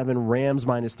 -7, Rams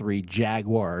 -3,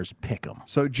 Jaguars pick 'em.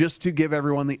 So just to give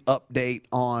everyone the update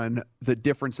on the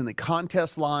difference in the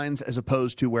contest lines as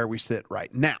opposed to where we sit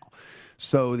right now.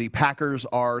 So the Packers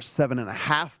are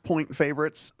 7.5-point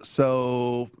favorites,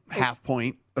 so half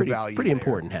point of value. Pretty there.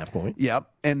 important half point.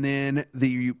 Yep. And then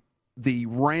the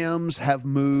Rams have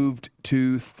moved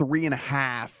to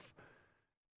 3.5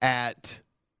 at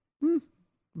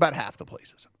about half the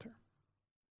places up there.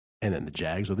 And then the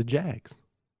Jags are the Jags.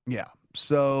 Yeah.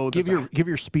 So give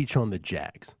your speech on the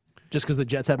Jags, just because the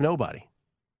Jets have nobody.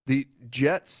 The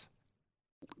Jets,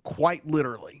 quite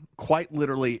literally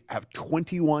have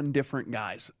 21 different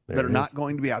guys that are not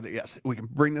going to be out there. Yes, we can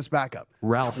bring this back up.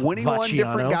 Ralph 21 Vacciano.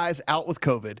 different guys out with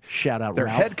COVID. Shout out their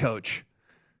Ralph. head coach,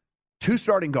 2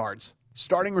 starting guards,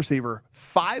 starting receiver,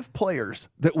 5 players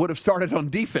that would have started on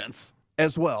defense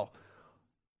as well,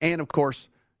 and of course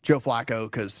Joe Flacco,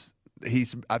 because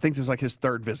I think this is like his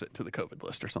 3rd visit to the COVID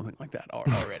list or something like that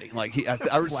already. Like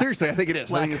seriously, I think it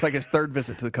is. I think it's like his 3rd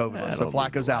visit to the COVID list. So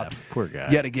Flacco's out Poor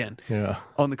guy. yet again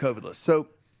on the COVID list. So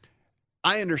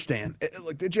I understand.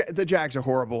 Look, the Jags are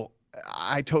horrible.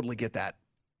 I totally get that.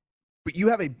 But you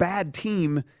have a bad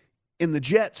team in the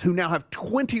Jets who now have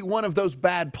 21 of those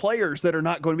bad players that are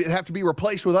not going to have to be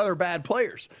replaced with other bad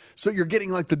players. So you're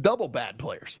getting like the double bad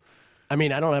players. I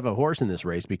mean, I don't have a horse in this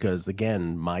race because,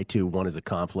 again, my 2, one is a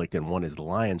conflict and one is the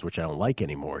Lions, which I don't like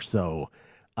anymore. So,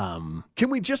 can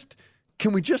we just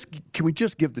give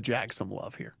the Jags some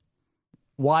love here?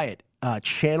 Wyatt,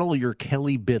 channel your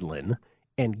Kelly Bidlin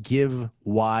and give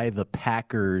why the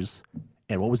Packers.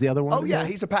 And what was the other one? Oh yeah,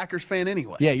 he's a Packers fan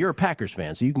anyway. Yeah, you're a Packers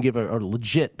fan, so you can give a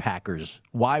legit Packers.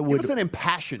 Why would it was an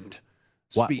impassioned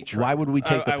speech? Why would we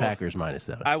take the Packers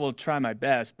 -7? I will try my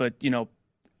best, but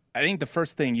I think the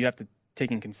first thing you have to take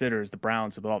and consider is the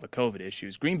Browns with all the COVID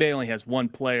issues. Green Bay only has 1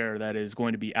 player that is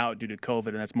going to be out due to COVID,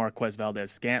 and that's Marquez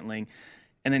Valdez-Scantling.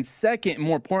 And then second,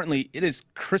 more importantly, it is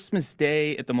Christmas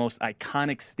Day at the most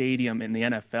iconic stadium in the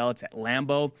NFL. It's at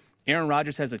Lambeau. Aaron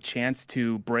Rodgers has a chance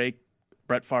to break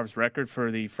Brett Favre's record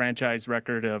for the franchise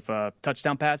record of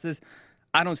touchdown passes.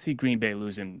 I don't see Green Bay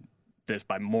losing this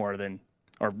by more than,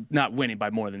 or not winning by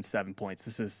more than 7 points.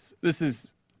 This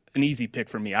is an easy pick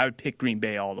for me. I would pick Green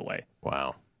Bay all the way.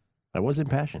 Wow. I was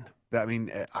impassioned. I mean,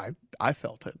 I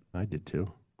felt it. I did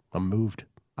too. I'm moved.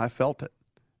 I felt it.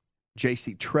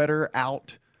 J.C. Treader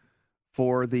out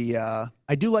for the...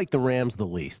 I do like the Rams the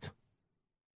least.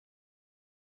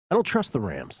 I don't trust the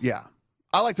Rams. Yeah.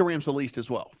 I like the Rams the least as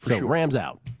well, for sure. Rams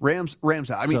out. Rams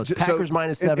out. I mean, so Packers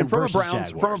 -7 and from versus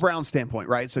Jaguars. From a Browns standpoint,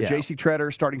 right? So J.C.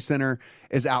 Treader, starting center,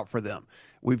 is out for them.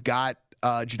 We've got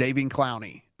Jadeveon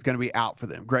Clowney going to be out for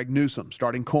them. Greg Newsome,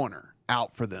 starting corner,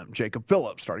 out for them. Jacob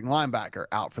Phillips, starting linebacker,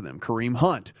 out for them. Kareem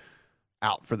Hunt,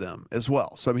 out for them as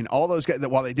well. So, I mean, all those guys,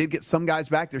 while they did get some guys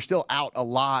back, they're still out a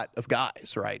lot of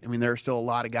guys, right? I mean, there are still a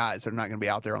lot of guys that are not going to be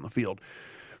out there on the field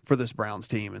for this Browns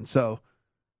team. And so,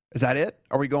 is that it?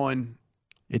 Are we going...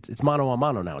 It's mano a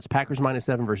mano now. It's Packers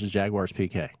 -7 versus Jaguars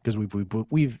PK because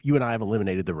we've you and I have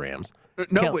eliminated the Rams.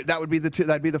 No, that would be the two.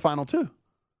 That'd be the final two.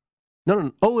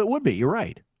 No. Oh, it would be. You're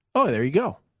right. Oh, there you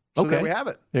go. So okay, there we have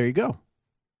it. There you go.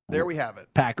 There we have it.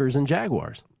 Packers and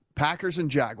Jaguars. Packers and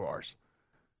Jaguars.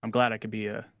 I'm glad I could be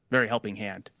a very helping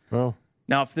hand. Oh.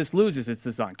 Now, if this loses, it's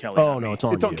just on Kelly. Oh no, it's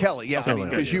on. It's on Kelly. Yeah, Okay,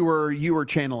 because you were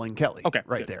channeling Kelly. Okay,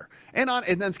 right good. there, and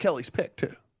that's Kelly's pick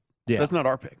too. Yeah, that's not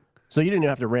our pick. So you didn't even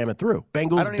have to ram it through.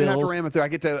 Bengals, I don't even have to Bills. ram it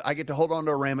through. I get to hold on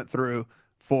to a ram it through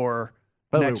for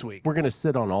By the next way, week. We're going to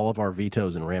sit on all of our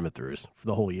vetoes and ram it throughs for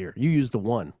the whole year. You used the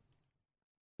one,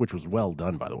 which was well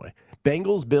done, by the way.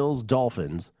 Bengals, Bills,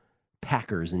 Dolphins,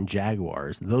 Packers, and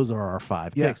Jaguars. Those are our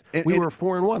 5 picks. We were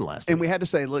 4-1 last week. And we had to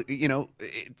say, look,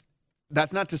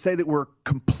 that's not to say that we're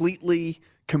completely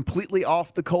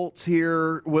off the Colts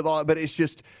here with all, but it's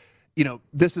just,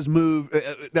 this is moved.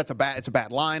 It's a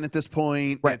bad line at this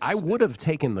point. Right. I would have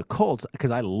taken the Colts because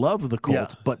I love the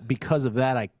Colts, but because of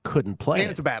that, I couldn't play.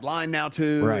 And it's a bad line now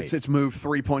too. Right. It's moved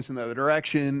 3 points in the other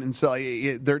direction, and so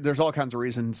there's all kinds of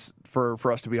reasons for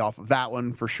us to be off of that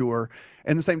one for sure.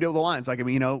 And the same deal with the Lions.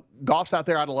 Goff's out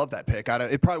there. I'd love that pick.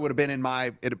 It probably would have been in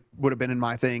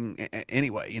my thing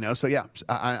anyway. So yeah,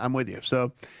 I'm with you.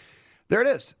 So there it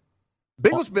is.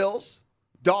 Bengals, Bills,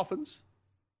 Dolphins,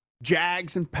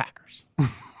 Jags, and Packers.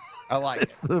 I like it.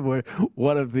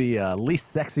 One of the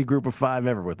least sexy group of 5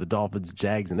 ever with the Dolphins,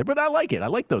 Jags in there. But I like it. I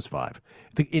like those 5.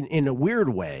 In a weird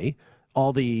way,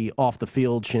 all the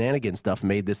off-the-field shenanigan stuff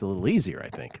made this a little easier, I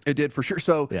think. It did for sure.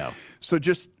 So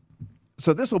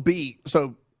this will be I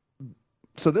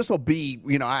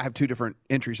have 2 different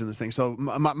entries in this thing. So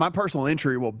my personal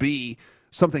entry will be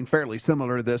something fairly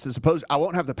similar to this. As opposed, I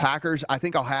won't have the Packers. I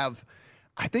think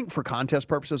for contest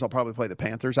purposes, I'll probably play the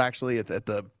Panthers actually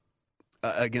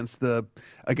against the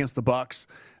Bucs.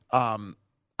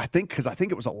 I think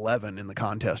it was 11 in the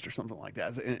contest or something like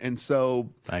that, and so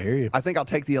I hear you. I think I'll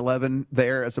take the 11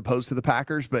 there as opposed to the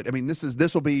Packers. But I mean, this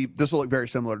will look very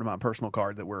similar to my personal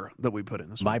card that we put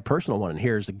in this. My personal one, and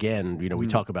here's again, we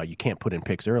talk about you can't put in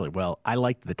picks early. Well, I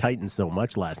liked the Titans so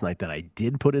much last night that I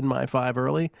did put in my 5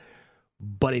 early.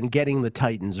 But in getting the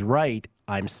Titans right,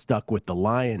 I'm stuck with the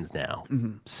Lions now.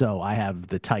 Mm-hmm. So I have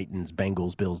the Titans,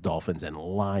 Bengals, Bills, Dolphins, and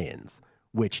Lions,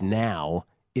 which now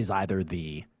is either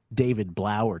the David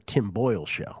Blau or Tim Boyle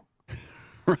show.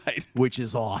 Right. Which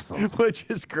is awesome. Which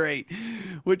is great.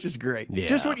 Yeah.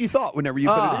 Just what you thought whenever you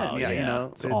put it in. Yeah,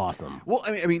 it's awesome. Well,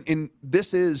 I mean, and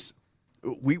this is,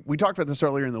 we talked about this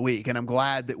earlier in the week, and I'm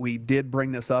glad that we did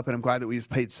bring this up, and I'm glad that we've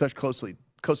paid such close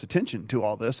attention to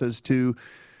all this as to,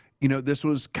 this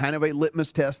was kind of a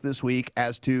litmus test this week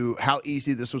as to how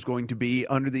easy this was going to be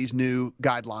under these new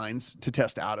guidelines to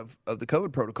test out of the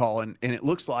COVID protocol. And it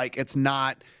looks like it's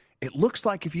not. It looks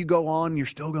like if you go on, you're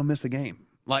still going to miss a game.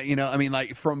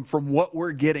 From what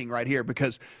we're getting right here,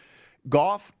 because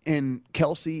Goff and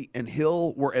Kelsey and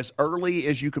Hill were as early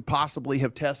as you could possibly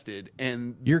have tested.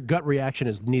 And your gut reaction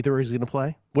is neither is going to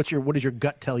play? What does your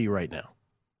gut tell you right now?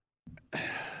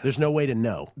 There's no way to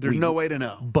know. There's no way to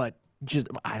know. But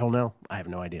I don't know. I have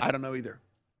no idea. I don't know either.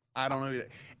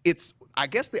 It's, I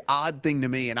guess, the odd thing to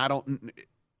me, and I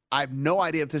have no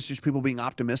idea if this is just people being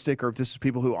optimistic or if this is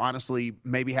people who honestly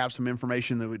maybe have some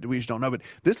information that we just don't know. But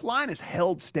this line is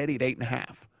held steady at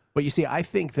 8.5. But you see, I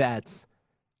think it's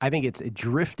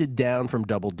drifted down from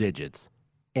double digits,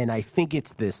 and I think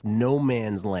it's this no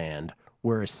man's land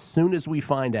where as soon as we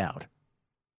find out,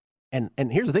 and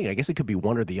here's the thing, I guess it could be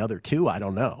one or the other too. I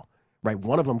don't know. Right,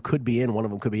 one of them could be in, one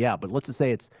of them could be out. But let's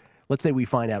say we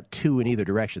find out 2 in either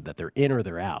direction, that they're in or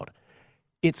they're out.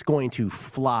 It's going to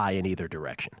fly in either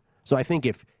direction. So I think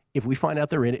if we find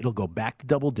out they're in, it'll go back to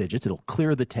double digits. It'll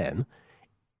clear the 10.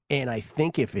 And I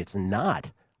think if it's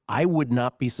not, I would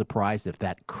not be surprised if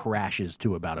that crashes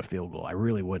to about a field goal. I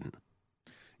really wouldn't.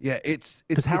 Yeah, it's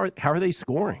because how are they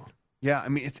scoring? Yeah, I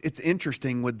mean it's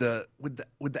interesting with the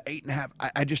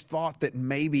 8.5. I just thought that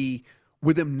maybe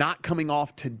with them not coming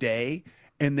off today,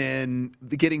 and then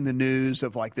getting the news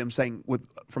of them saying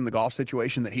from the Goff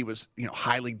situation that he was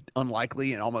highly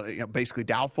unlikely and almost basically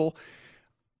doubtful,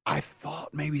 I thought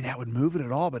maybe that would move it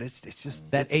at all, but it's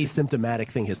just that asymptomatic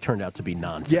thing has turned out to be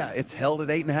nonsense. Yeah, it's held at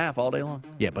 8.5 all day long.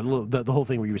 Yeah, but the whole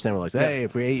thing where you were saying hey,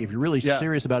 if you're really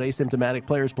serious about asymptomatic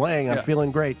players playing, I'm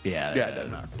feeling great. Yeah, it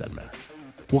doesn't matter. Doesn't matter.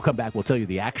 We'll come back. We'll tell you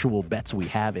the actual bets we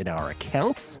have in our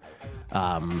accounts.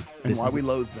 And why we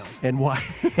loathe them. And why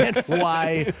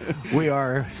we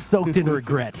are soaked in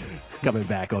regret. Coming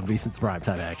back on VSiN's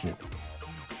Primetime Action.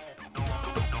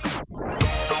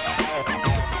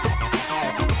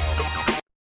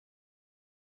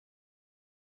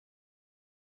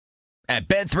 At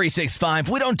Bet365,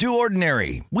 we don't do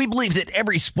ordinary. We believe that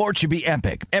every sport should be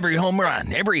epic. Every home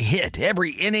run, every hit,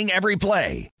 every inning, every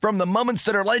play. From the moments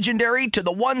that are legendary to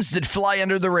the ones that fly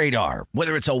under the radar.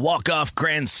 Whether it's a walk-off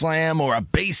grand slam or a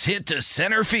base hit to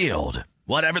center field.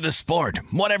 Whatever the sport,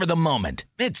 whatever the moment.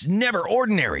 It's never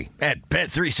ordinary at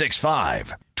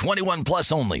Bet365. 21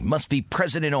 plus only. Must be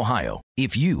present in Ohio.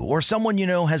 If you or someone you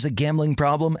know has a gambling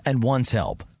problem and wants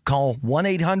help, call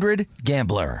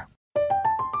 1-800-GAMBLER.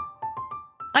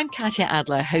 I'm Katya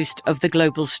Adler, host of The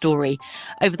Global Story.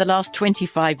 Over the last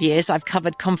 25 years, I've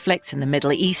covered conflicts in the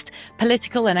Middle East,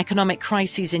 political and economic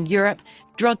crises in Europe,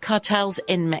 drug cartels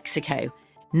in Mexico.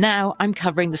 Now I'm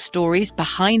covering the stories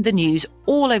behind the news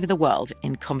all over the world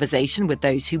in conversation with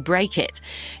those who break it.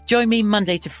 Join me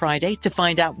Monday to Friday to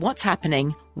find out what's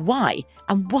happening, why,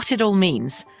 and what it all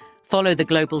means. Follow The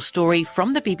Global Story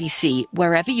from the BBC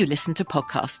wherever you listen to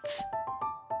podcasts.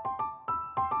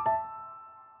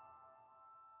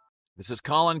 This is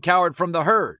Colin Cowherd from The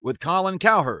Herd with Colin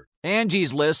Cowherd.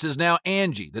 Angie's List is now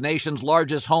Angie, the nation's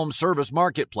largest home service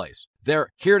marketplace. They're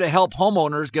here to help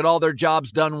homeowners get all their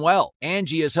jobs done well.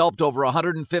 Angie has helped over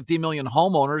 150 million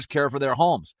homeowners care for their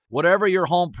homes. Whatever your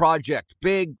home project,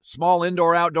 big, small,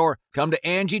 indoor, outdoor, come to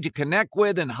Angie to connect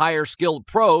with and hire skilled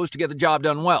pros to get the job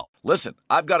done well. Listen,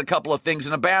 I've got a couple of things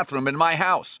in a bathroom in my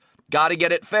house. Got to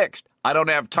get it fixed. I don't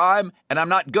have time, and I'm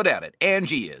not good at it.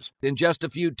 Angie is. In just a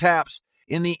few taps,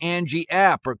 in the Angie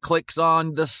app or clicks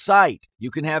on the site, you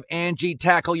can have Angie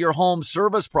tackle your home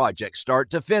service project start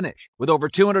to finish. With over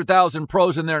 200,000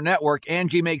 pros in their network,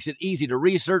 Angie makes it easy to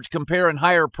research, compare, and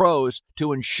hire pros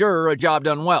to ensure a job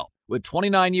done well. With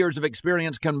 29 years of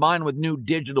experience combined with new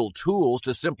digital tools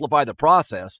to simplify the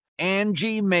process,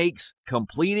 Angie makes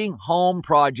completing home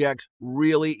projects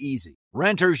really easy.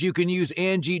 Renters, you can use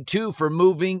Angie too for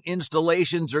moving,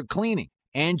 installations, or cleaning.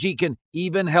 Angie can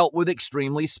even help with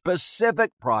extremely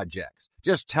specific projects.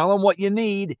 Just tell them what you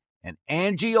need, and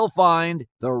Angie will find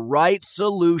the right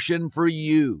solution for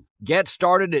you. Get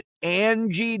started at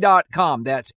Angie.com.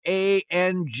 That's ANGI.com,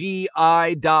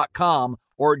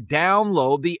 or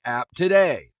download the app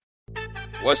today.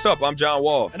 What's up? I'm John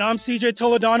Wall. And I'm CJ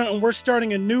Toledano, and we're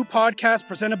starting a new podcast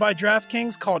presented by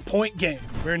DraftKings called Point Game.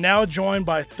 We're now joined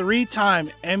by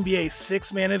three-time NBA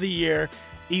Sixth Man of the Year,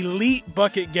 elite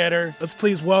bucket getter. Let's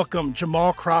please welcome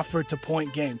Jamal Crawford to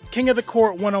Point Game. King of the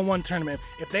Court one-on-one tournament.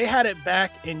 If they had it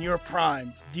back in your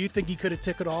prime, do you think you could have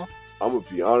took it all? I'm going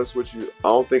to be honest with you. I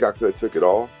don't think I could have took it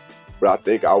all, but I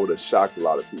think I would have shocked a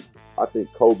lot of people. I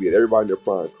think Kobe and everybody in their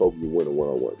prime, Kobe would win a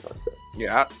one-on-one contest.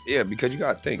 Yeah, because you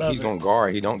got to think, he's going to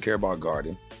guard. He don't care about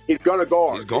guarding. He's going to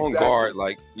guard. He's going to guard.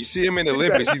 Like, you see him in the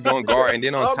Olympics, he's going to guard. And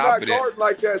then on top of that. I'm not guarding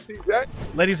like that, CJ.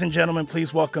 Ladies and gentlemen,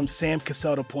 please welcome Sam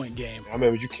Cassell to Point Game. I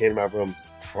remember you came in my room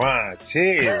crying,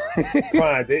 tears,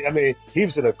 crying. I mean, he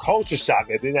was in a culture shock.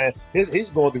 And then he's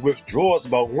going through withdrawals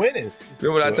about winning.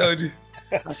 Remember what I told you?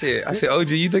 I said,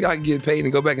 OG, you think I can get paid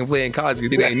and go back and play in college? You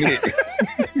think I ain't it?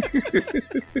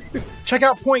 Check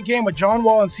out Point Game with John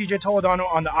Wall and CJ Toledano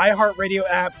on the iHeartRadio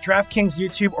app, DraftKings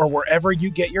YouTube, or wherever you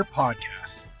get your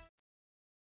podcasts.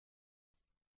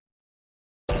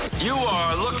 You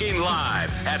are looking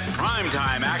live at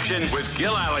Primetime Action with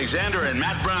Gil Alexander and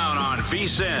Matt Brown on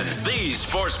VSiN, the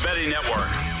Sports Betting Network.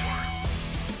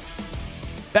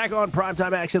 Back on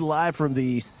Primetime Action live from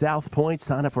the South Point.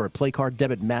 Sign up for a PlayCard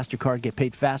debit MasterCard. Get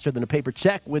paid faster than a paper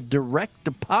check with direct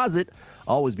deposit.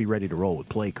 Always be ready to roll with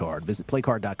PlayCard. Visit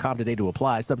playcard.com today to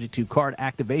apply. Subject to card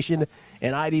activation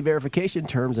and ID verification.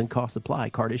 Terms and costs apply.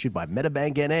 Card issued by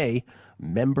MetaBank N.A.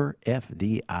 Member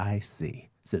FDIC. It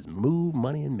says move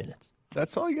money in minutes.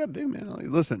 That's all you got to do, man.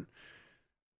 Listen,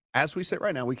 as we sit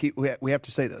right now, we have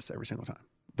to say this every single time.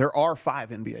 There are 5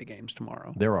 NBA games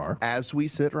tomorrow. There are. As we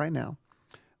sit right now,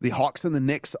 the Hawks and the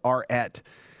Knicks are at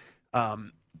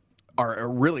are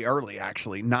really early,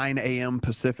 actually, 9 a.m.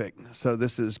 Pacific. So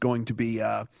this is going to be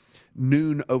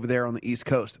noon over there on the East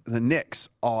Coast. The Knicks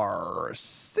are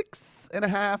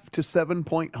 6.5 to 7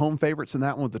 point home favorites in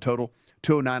that one with the total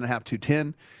 209.5,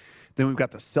 210. Then we've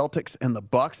got the Celtics and the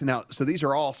Bucks. Now, so these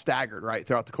are all staggered, right,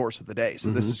 throughout the course of the day. So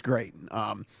this is great.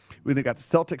 We've got the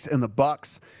Celtics and the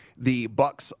Bucks. The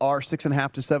Bucks are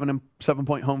 6.5 to 7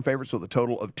 point home favorites with a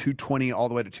total of 220 all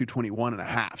the way to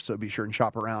 221.5. So be sure and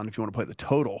shop around if you want to play the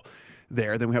total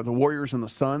there. Then we have the Warriors and the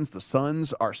Suns. The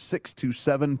Suns are 6 to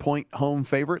 7 point home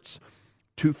favorites.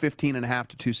 215.5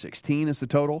 to 216 is the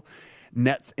total.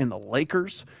 Nets and the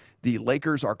Lakers. The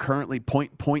Lakers are currently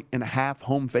point and a half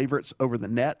home favorites over the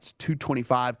Nets.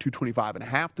 225,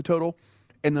 225.5 the total.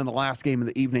 And then the last game of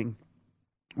the evening,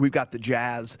 we've got the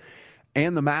Jazz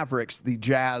and the Mavericks. The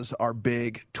Jazz are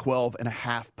big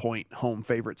 12.5 point home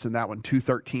favorites in that one.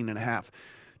 213.5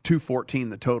 214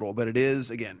 the total. But it is,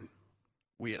 again,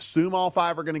 we assume all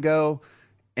 5 are going to go,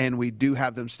 and we do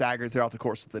have them staggered throughout the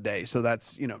course of the day. So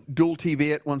that's, dual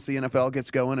TV it once the NFL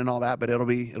gets going and all that, but it'll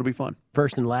be fun.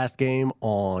 First and last game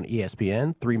on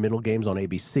ESPN, 3 middle games on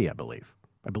ABC, I believe.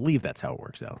 I believe that's how it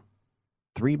works out.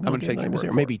 3 middle games on ABC,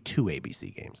 or maybe 2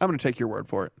 ABC games. I'm going to take your word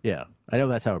for it. Yeah, I know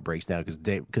that's how it breaks down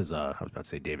because I was about to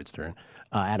say David Stern.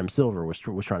 Adam Silver was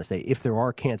trying to say if there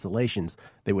are cancellations,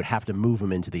 they would have to move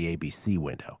them into the ABC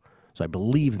window. So I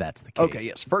believe that's the case. Okay,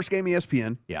 yes. First game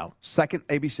ESPN. Yeah. Second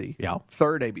ABC. Yeah.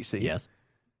 Third ABC. Yes.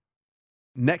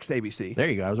 Next ABC. There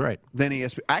you go. I was right. Then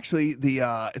ESPN. Actually,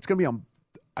 it's going to be on.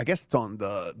 I guess it's on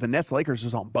the Nets Lakers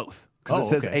is on both because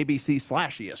it says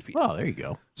ABC/ESPN. Oh, there you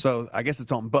go. So I guess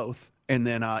it's on both, and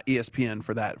then ESPN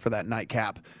for that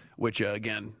nightcap, which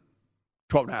again,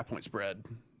 12.5 point spread.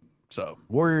 So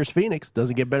Warriors Phoenix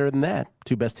doesn't get better than that.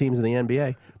 2 best teams in the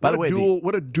NBA. By the way,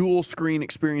 what a dual screen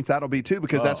experience that'll be too,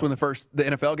 because that's when the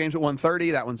NFL game's at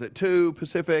 1:30. That one's at 2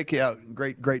 Pacific. Yeah,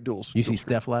 great duels. You see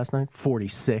Steph last night,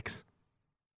 46.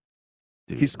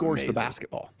 Dude, he scores amazing. the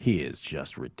basketball. He is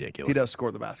just ridiculous. He does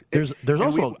score the basketball. There's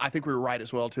also I think we were right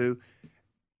as well too.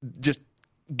 Just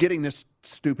getting this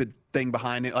stupid thing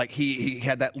behind it, like he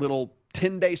had that little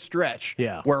 10-day stretch.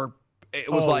 Yeah. Where it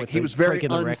was like he was very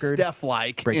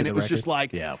un-Steph-like, and it was just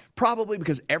like probably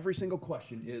because every single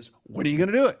question is, when are you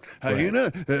going to do it? How are you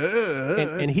going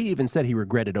to? And he even said he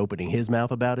regretted opening his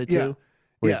mouth about it too.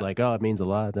 Where he's like, "Oh, it means a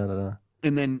lot." Da, da, da.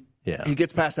 And then he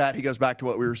gets past that. He goes back to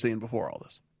what we were seeing before all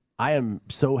this. I am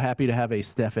so happy to have a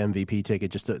Steph MVP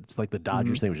ticket. It's like the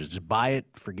Dodgers thing, which is just buy it,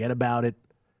 forget about it.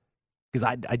 Because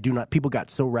I do not. People got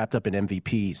so wrapped up in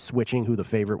MVP switching who the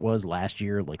favorite was last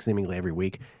year, like seemingly every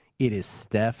week. It is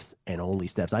Steph's and only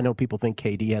Steph's. I know people think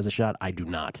KD has a shot. I do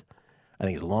not. I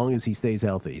think as long as he stays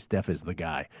healthy, Steph is the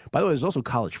guy. By the way, there's also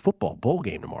college football bowl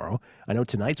game tomorrow. I know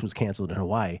tonight's was canceled in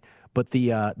Hawaii, but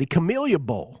the Camellia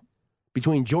Bowl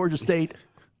between Georgia State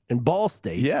and Ball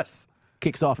State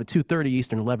kicks off at 2:30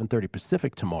 Eastern, 11:30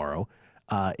 Pacific tomorrow.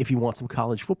 If you want some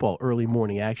college football early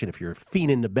morning action, if you're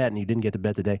fiending to bet and you didn't get to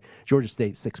bet today, Georgia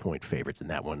State 6-point favorites in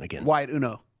that one against. Wyatt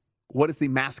Uno, what is the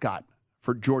mascot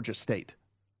for Georgia State?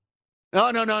 No.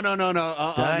 There's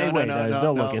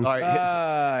no looking. All right.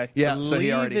 I so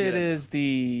he already believe did it is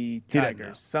the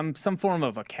Tigers, some form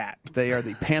of a cat. They are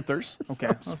the Panthers.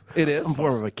 Okay. It is. Some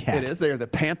form of a cat. It is. They are the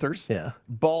Panthers. Yeah.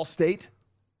 Ball State.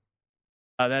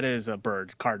 That is a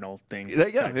bird, cardinal thing. There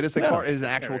you go. It is it is an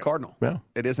actual cardinal. Yeah.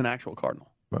 It is an actual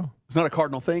cardinal. Well, it's not a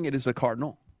cardinal thing. It is a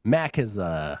cardinal. MAC has,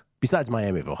 besides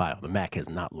Miami of Ohio, the MAC has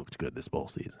not looked good this bowl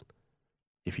season.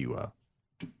 If you are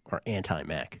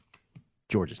anti-MAC.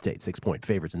 Georgia State 6-point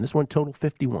favorites, and this one total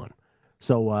 51.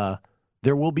 So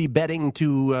there will be betting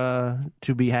to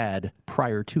be had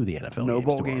prior to the NFL. No games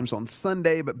bowl tomorrow. games on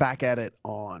Sunday, but back at it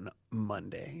on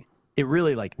Monday. It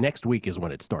really next week is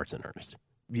when it starts in earnest.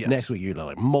 Yes. Next week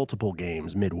multiple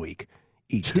games midweek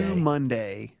each day. 2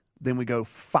 Monday, then we go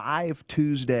 5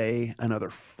 Tuesday, another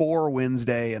 4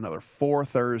 Wednesday, another 4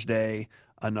 Thursday,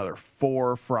 another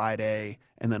 4 Friday,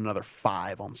 and then another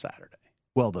 5 on Saturday.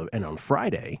 Well, and on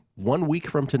Friday, 1 week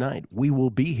from tonight, we will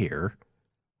be here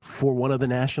for one of the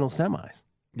national semis.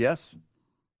 Yes.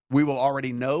 We will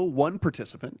already know one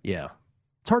participant. Yeah.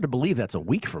 It's hard to believe that's a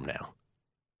week from now.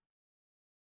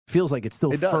 Feels like it's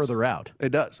still further out.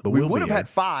 It does. But we we'll would have be had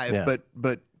 5, here.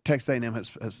 but Texas A&M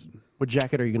has. What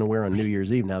jacket are you going to wear on New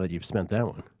Year's Eve now that you've spent that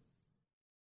one?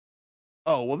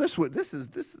 Oh, well, this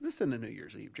isn't a New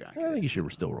Year's Eve jacket. I think you should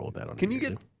still roll with that on. Can you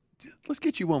get? Let's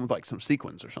get you one with like some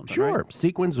sequins or something. Sure, right?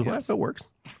 sequins. Yes. That works.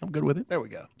 I'm good with it. There we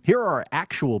go. Here are our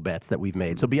actual bets that we've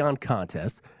made. So beyond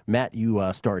contest, Matt, you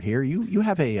start here. You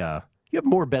have you have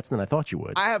more bets than I thought you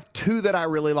would. I have 2 that I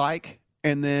really like,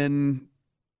 and then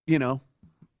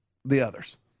the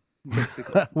others.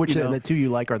 Basically, Which and the 2 you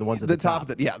like are the ones at the top.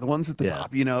 The ones at the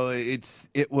top.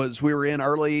 We were in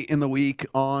early in the week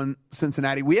on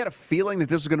Cincinnati. We had a feeling that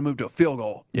this was going to move to a field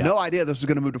goal. Yeah. No idea this was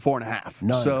going to move to 4.5.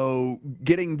 None. So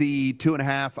getting the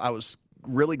 2.5, I was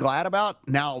really glad about.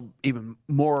 Now even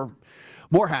more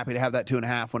happy to have that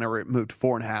 2.5 whenever it moved to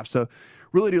 4.5. So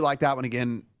really do like that one.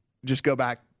 Again, just go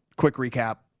back. Quick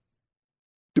recap.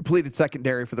 Depleted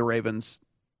secondary for the Ravens.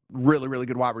 Really, really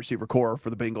good wide receiver core for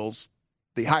the Bengals.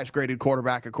 The highest graded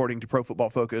quarterback, according to Pro Football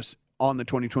Focus, on the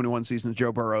 2021 season is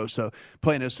Joe Burrow. So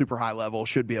playing at a super high level,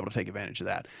 should be able to take advantage of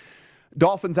that.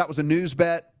 Dolphins, that was a news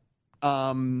bet.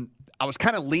 I was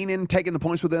kind of leaning taking the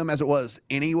points with them as it was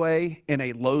anyway, in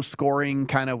a low scoring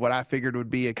kind of what I figured would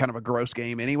be a kind of a gross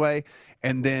game anyway.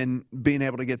 And then being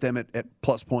able to get them at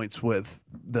plus points with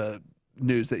the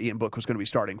news that Ian Book was going to be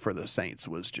starting for the Saints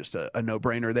was just a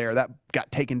no-brainer there. That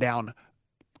got taken down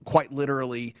quite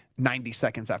literally 90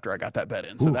 seconds after I got that bet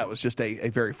in. So that was just a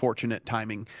very fortunate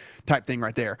timing type thing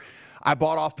right there. I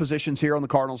bought off positions here on the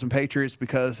Cardinals and Patriots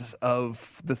because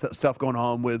of the stuff going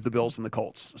on with the Bills and the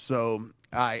Colts. So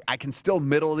I can still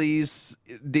middle these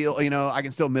I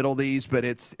can still middle these, but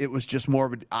it was just more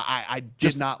of I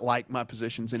did not like my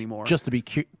positions anymore. Just to be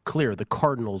clear, the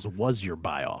Cardinals was your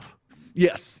buy off.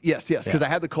 Yes. Because I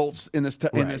had the Colts in this.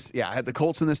 I had the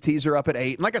Colts in this teaser up at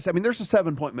 8. And like I said, I mean, there's a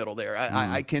 7-point middle there.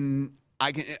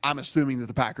 I'm assuming that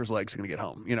the Packers leg's going to get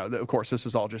home. Of course, this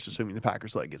is all just assuming the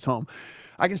Packers leg gets home.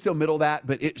 I can still middle that,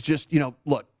 but it's just,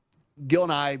 look, Gil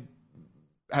and I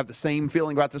have the same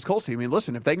feeling about this Colts team. I mean,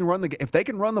 listen, if they can run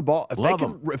the ball,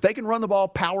 if they can run the ball,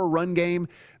 power run game,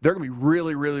 they're going to be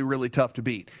really, really, really tough to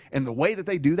beat. And the way that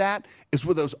they do that is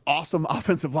with those awesome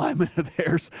offensive linemen of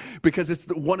theirs, because it's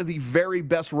one of the very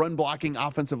best run blocking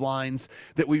offensive lines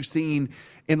that we've seen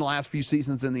in the last few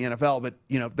seasons in the NFL. But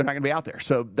they're not going to be out there,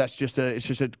 so it's just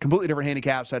a completely different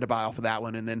handicap. So I had to buy off of that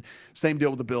one, and then same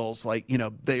deal with the Bills. Like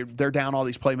they're down all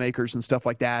these playmakers and stuff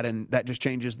like that, and that just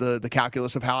changes the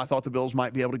calculus of how I thought the Bills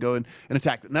might be able to go and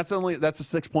attack. And that's a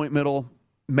 6-point middle.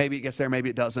 Maybe it gets there, maybe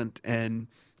it doesn't, and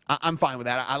I'm fine with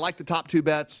that. I like the top 2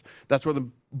 bets. That's where the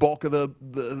bulk of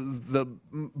the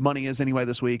money is anyway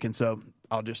this week, and so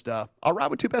I'll just I'll ride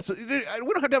with 2 bets. We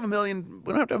don't have to have a million.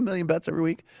 We don't have to have a million bets every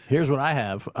week. Here's what I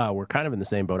have. We're kind of in the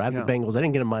same boat. I have the Bengals. I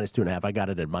didn't get a -2.5. I got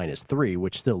it at -3,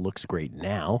 which still looks great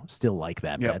now. Still like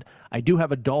that bet. I do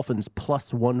have a Dolphins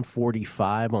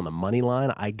 +145 on the money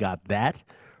line. I got that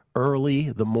early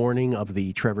the morning of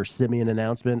the Trevor Siemian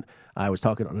announcement. I was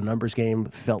talking on a numbers game.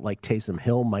 Felt like Taysom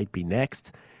Hill might be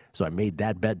next. So I made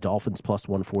that bet, Dolphins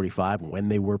 +145, when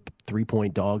they were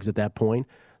 3-point dogs at that point.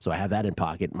 So I have that in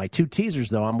pocket. My 2 teasers,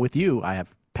 though, I'm with you. I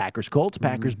have Packers-Colts,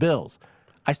 Packers-Bills.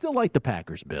 I still like the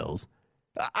Packers-Bills.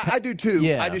 I do, too.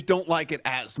 Yeah. I just don't like it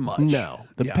as much. No.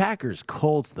 The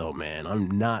Packers-Colts, though, man, I'm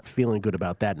not feeling good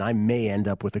about that. And I may end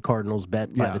up with the Cardinals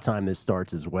bet by the time this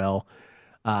starts as well.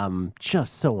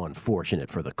 Just so unfortunate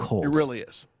for the Colts. It really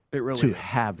is. To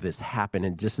have this happen.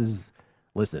 And just as,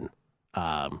 listen,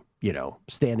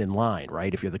 stand in line,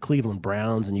 right? If you're the Cleveland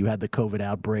Browns and you had the COVID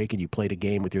outbreak and you played a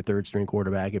game with your third-string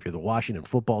quarterback, if you're the Washington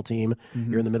football team,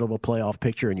 you're in the middle of a playoff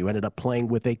picture and you ended up playing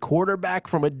with a quarterback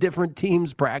from a different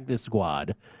team's practice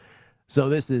squad. So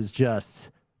this is just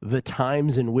the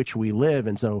times in which we live,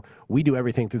 and so we do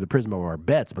everything through the prism of our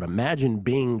bets. But imagine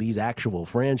being these actual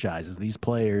franchises, these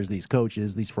players, these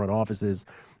coaches, these front offices,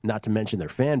 not to mention their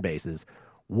fan bases.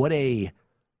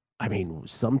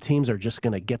 Some teams are just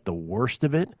going to get the worst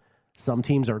of it. Some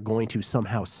teams are going to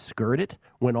somehow skirt it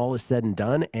when all is said and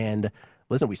done. And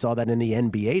listen, we saw that in the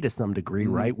NBA to some degree,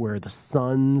 right, where the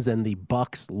Suns and the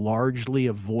Bucks largely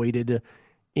avoided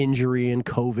injury and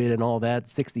COVID and all that.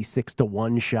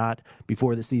 66-1 shot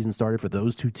before the season started for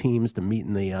those 2 teams to meet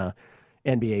in the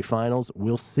NBA Finals.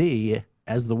 We'll see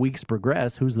as the weeks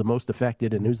progress who's the most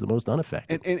affected and who's the most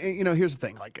unaffected. And here's the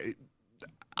thing,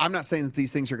 I'm not saying that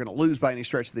these things are going to lose by any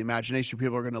stretch of the imagination.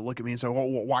 People are going to look at me and say, well,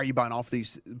 why are you buying off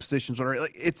these positions?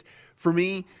 It's, for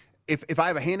me, if I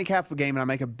have a handicap of a game and I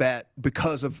make a bet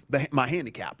because of my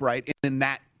handicap, right, and then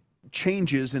that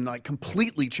changes and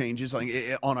completely changes in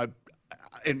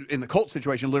the Colts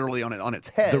situation, literally on its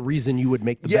head. The reason you would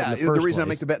make the bet in the first place. The reason I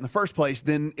make the bet in the first place,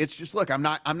 then it's just, look, I'm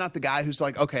not the guy who's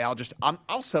like, okay,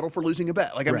 I'll settle for losing a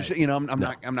bet. I'm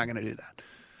not going to do that.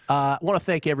 I want to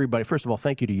thank everybody. First of all,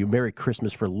 thank you to you. Merry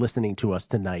Christmas for listening to us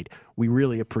tonight. We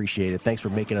really appreciate it. Thanks for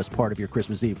making us part of your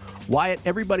Christmas Eve. Wyatt,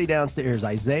 everybody downstairs.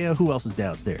 Isaiah, who else is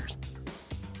downstairs?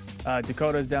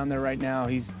 Dakota's down there right now.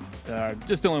 He's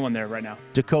just the only one there right now.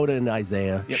 Dakota and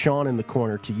Isaiah. Yep. Sean in the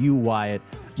corner. To you, Wyatt.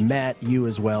 Matt, you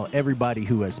as well. Everybody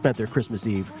who has spent their Christmas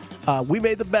Eve. We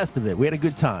made the best of it. We had a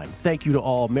good time. Thank you to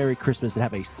all. Merry Christmas and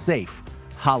have a safe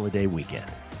holiday weekend.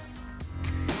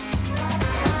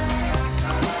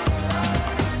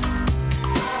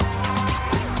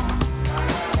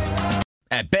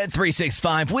 At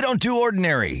Bet365, we don't do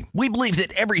ordinary. We believe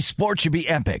that every sport should be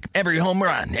epic. Every home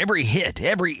run, every hit,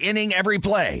 every inning, every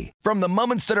play. From the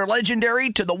moments that are legendary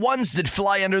to the ones that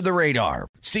fly under the radar.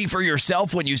 See for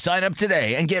yourself when you sign up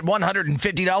today and get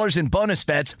 $150 in bonus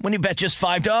bets when you bet just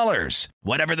 $5.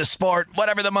 Whatever the sport,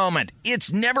 whatever the moment,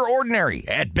 it's never ordinary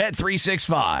at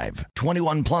Bet365.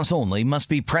 21 plus only. Must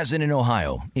be present in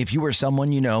Ohio. If you or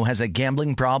someone you know has a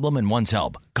gambling problem and wants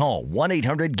help, call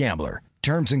 1-800-GAMBLER.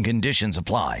 Terms and conditions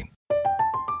apply.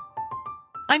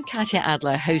 I'm Katya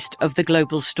Adler, host of The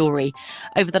Global Story.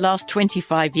 Over the last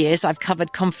 25 years, I've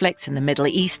covered conflicts in the Middle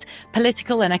East,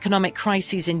 political and economic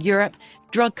crises in Europe,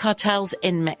 drug cartels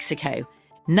in Mexico.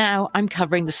 Now I'm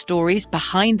covering the stories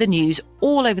behind the news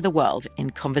all over the world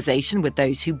in conversation with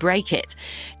those who break it.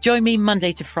 Join me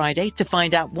Monday to Friday to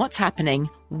find out what's happening,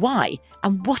 why,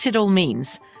 and what it all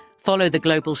means. Follow The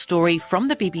Global Story from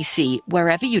the BBC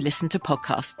wherever you listen to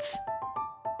podcasts.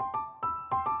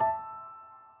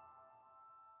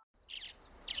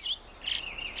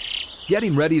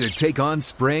 Getting ready to take on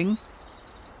spring?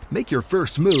 Make your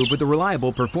first move with the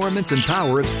reliable performance and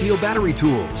power of Steel battery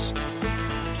tools.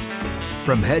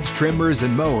 From hedge trimmers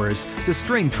and mowers to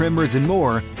string trimmers and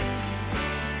more,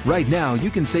 right now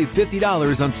you can save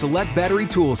 $50 on select battery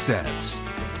tool sets.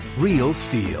 Real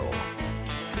Steel.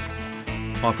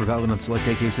 Offer valid on select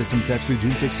AK system sets through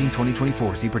June 16,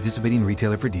 2024. See participating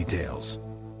retailer for details.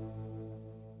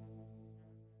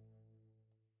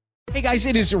 Hey guys,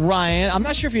 it is Ryan. I'm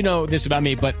not sure if you know this about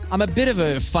me, but I'm a bit of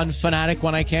a fun fanatic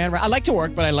when I can. I like to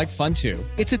work, but I like fun too.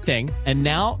 It's a thing. And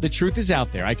now the truth is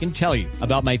out there. I can tell you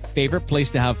about my favorite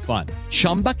place to have fun.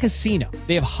 Chumba Casino.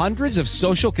 They have hundreds of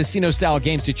social casino style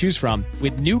games to choose from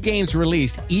with new games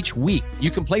released each week. You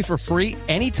can play for free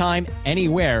anytime,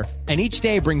 anywhere. And each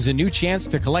day brings a new chance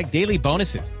to collect daily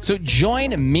bonuses. So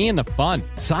join me in the fun.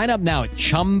 Sign up now at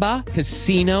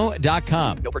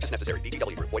ChumbaCasino.com. No purchase necessary.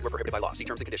 VGW Group. Void where prohibited by law. See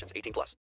terms and conditions. 18+.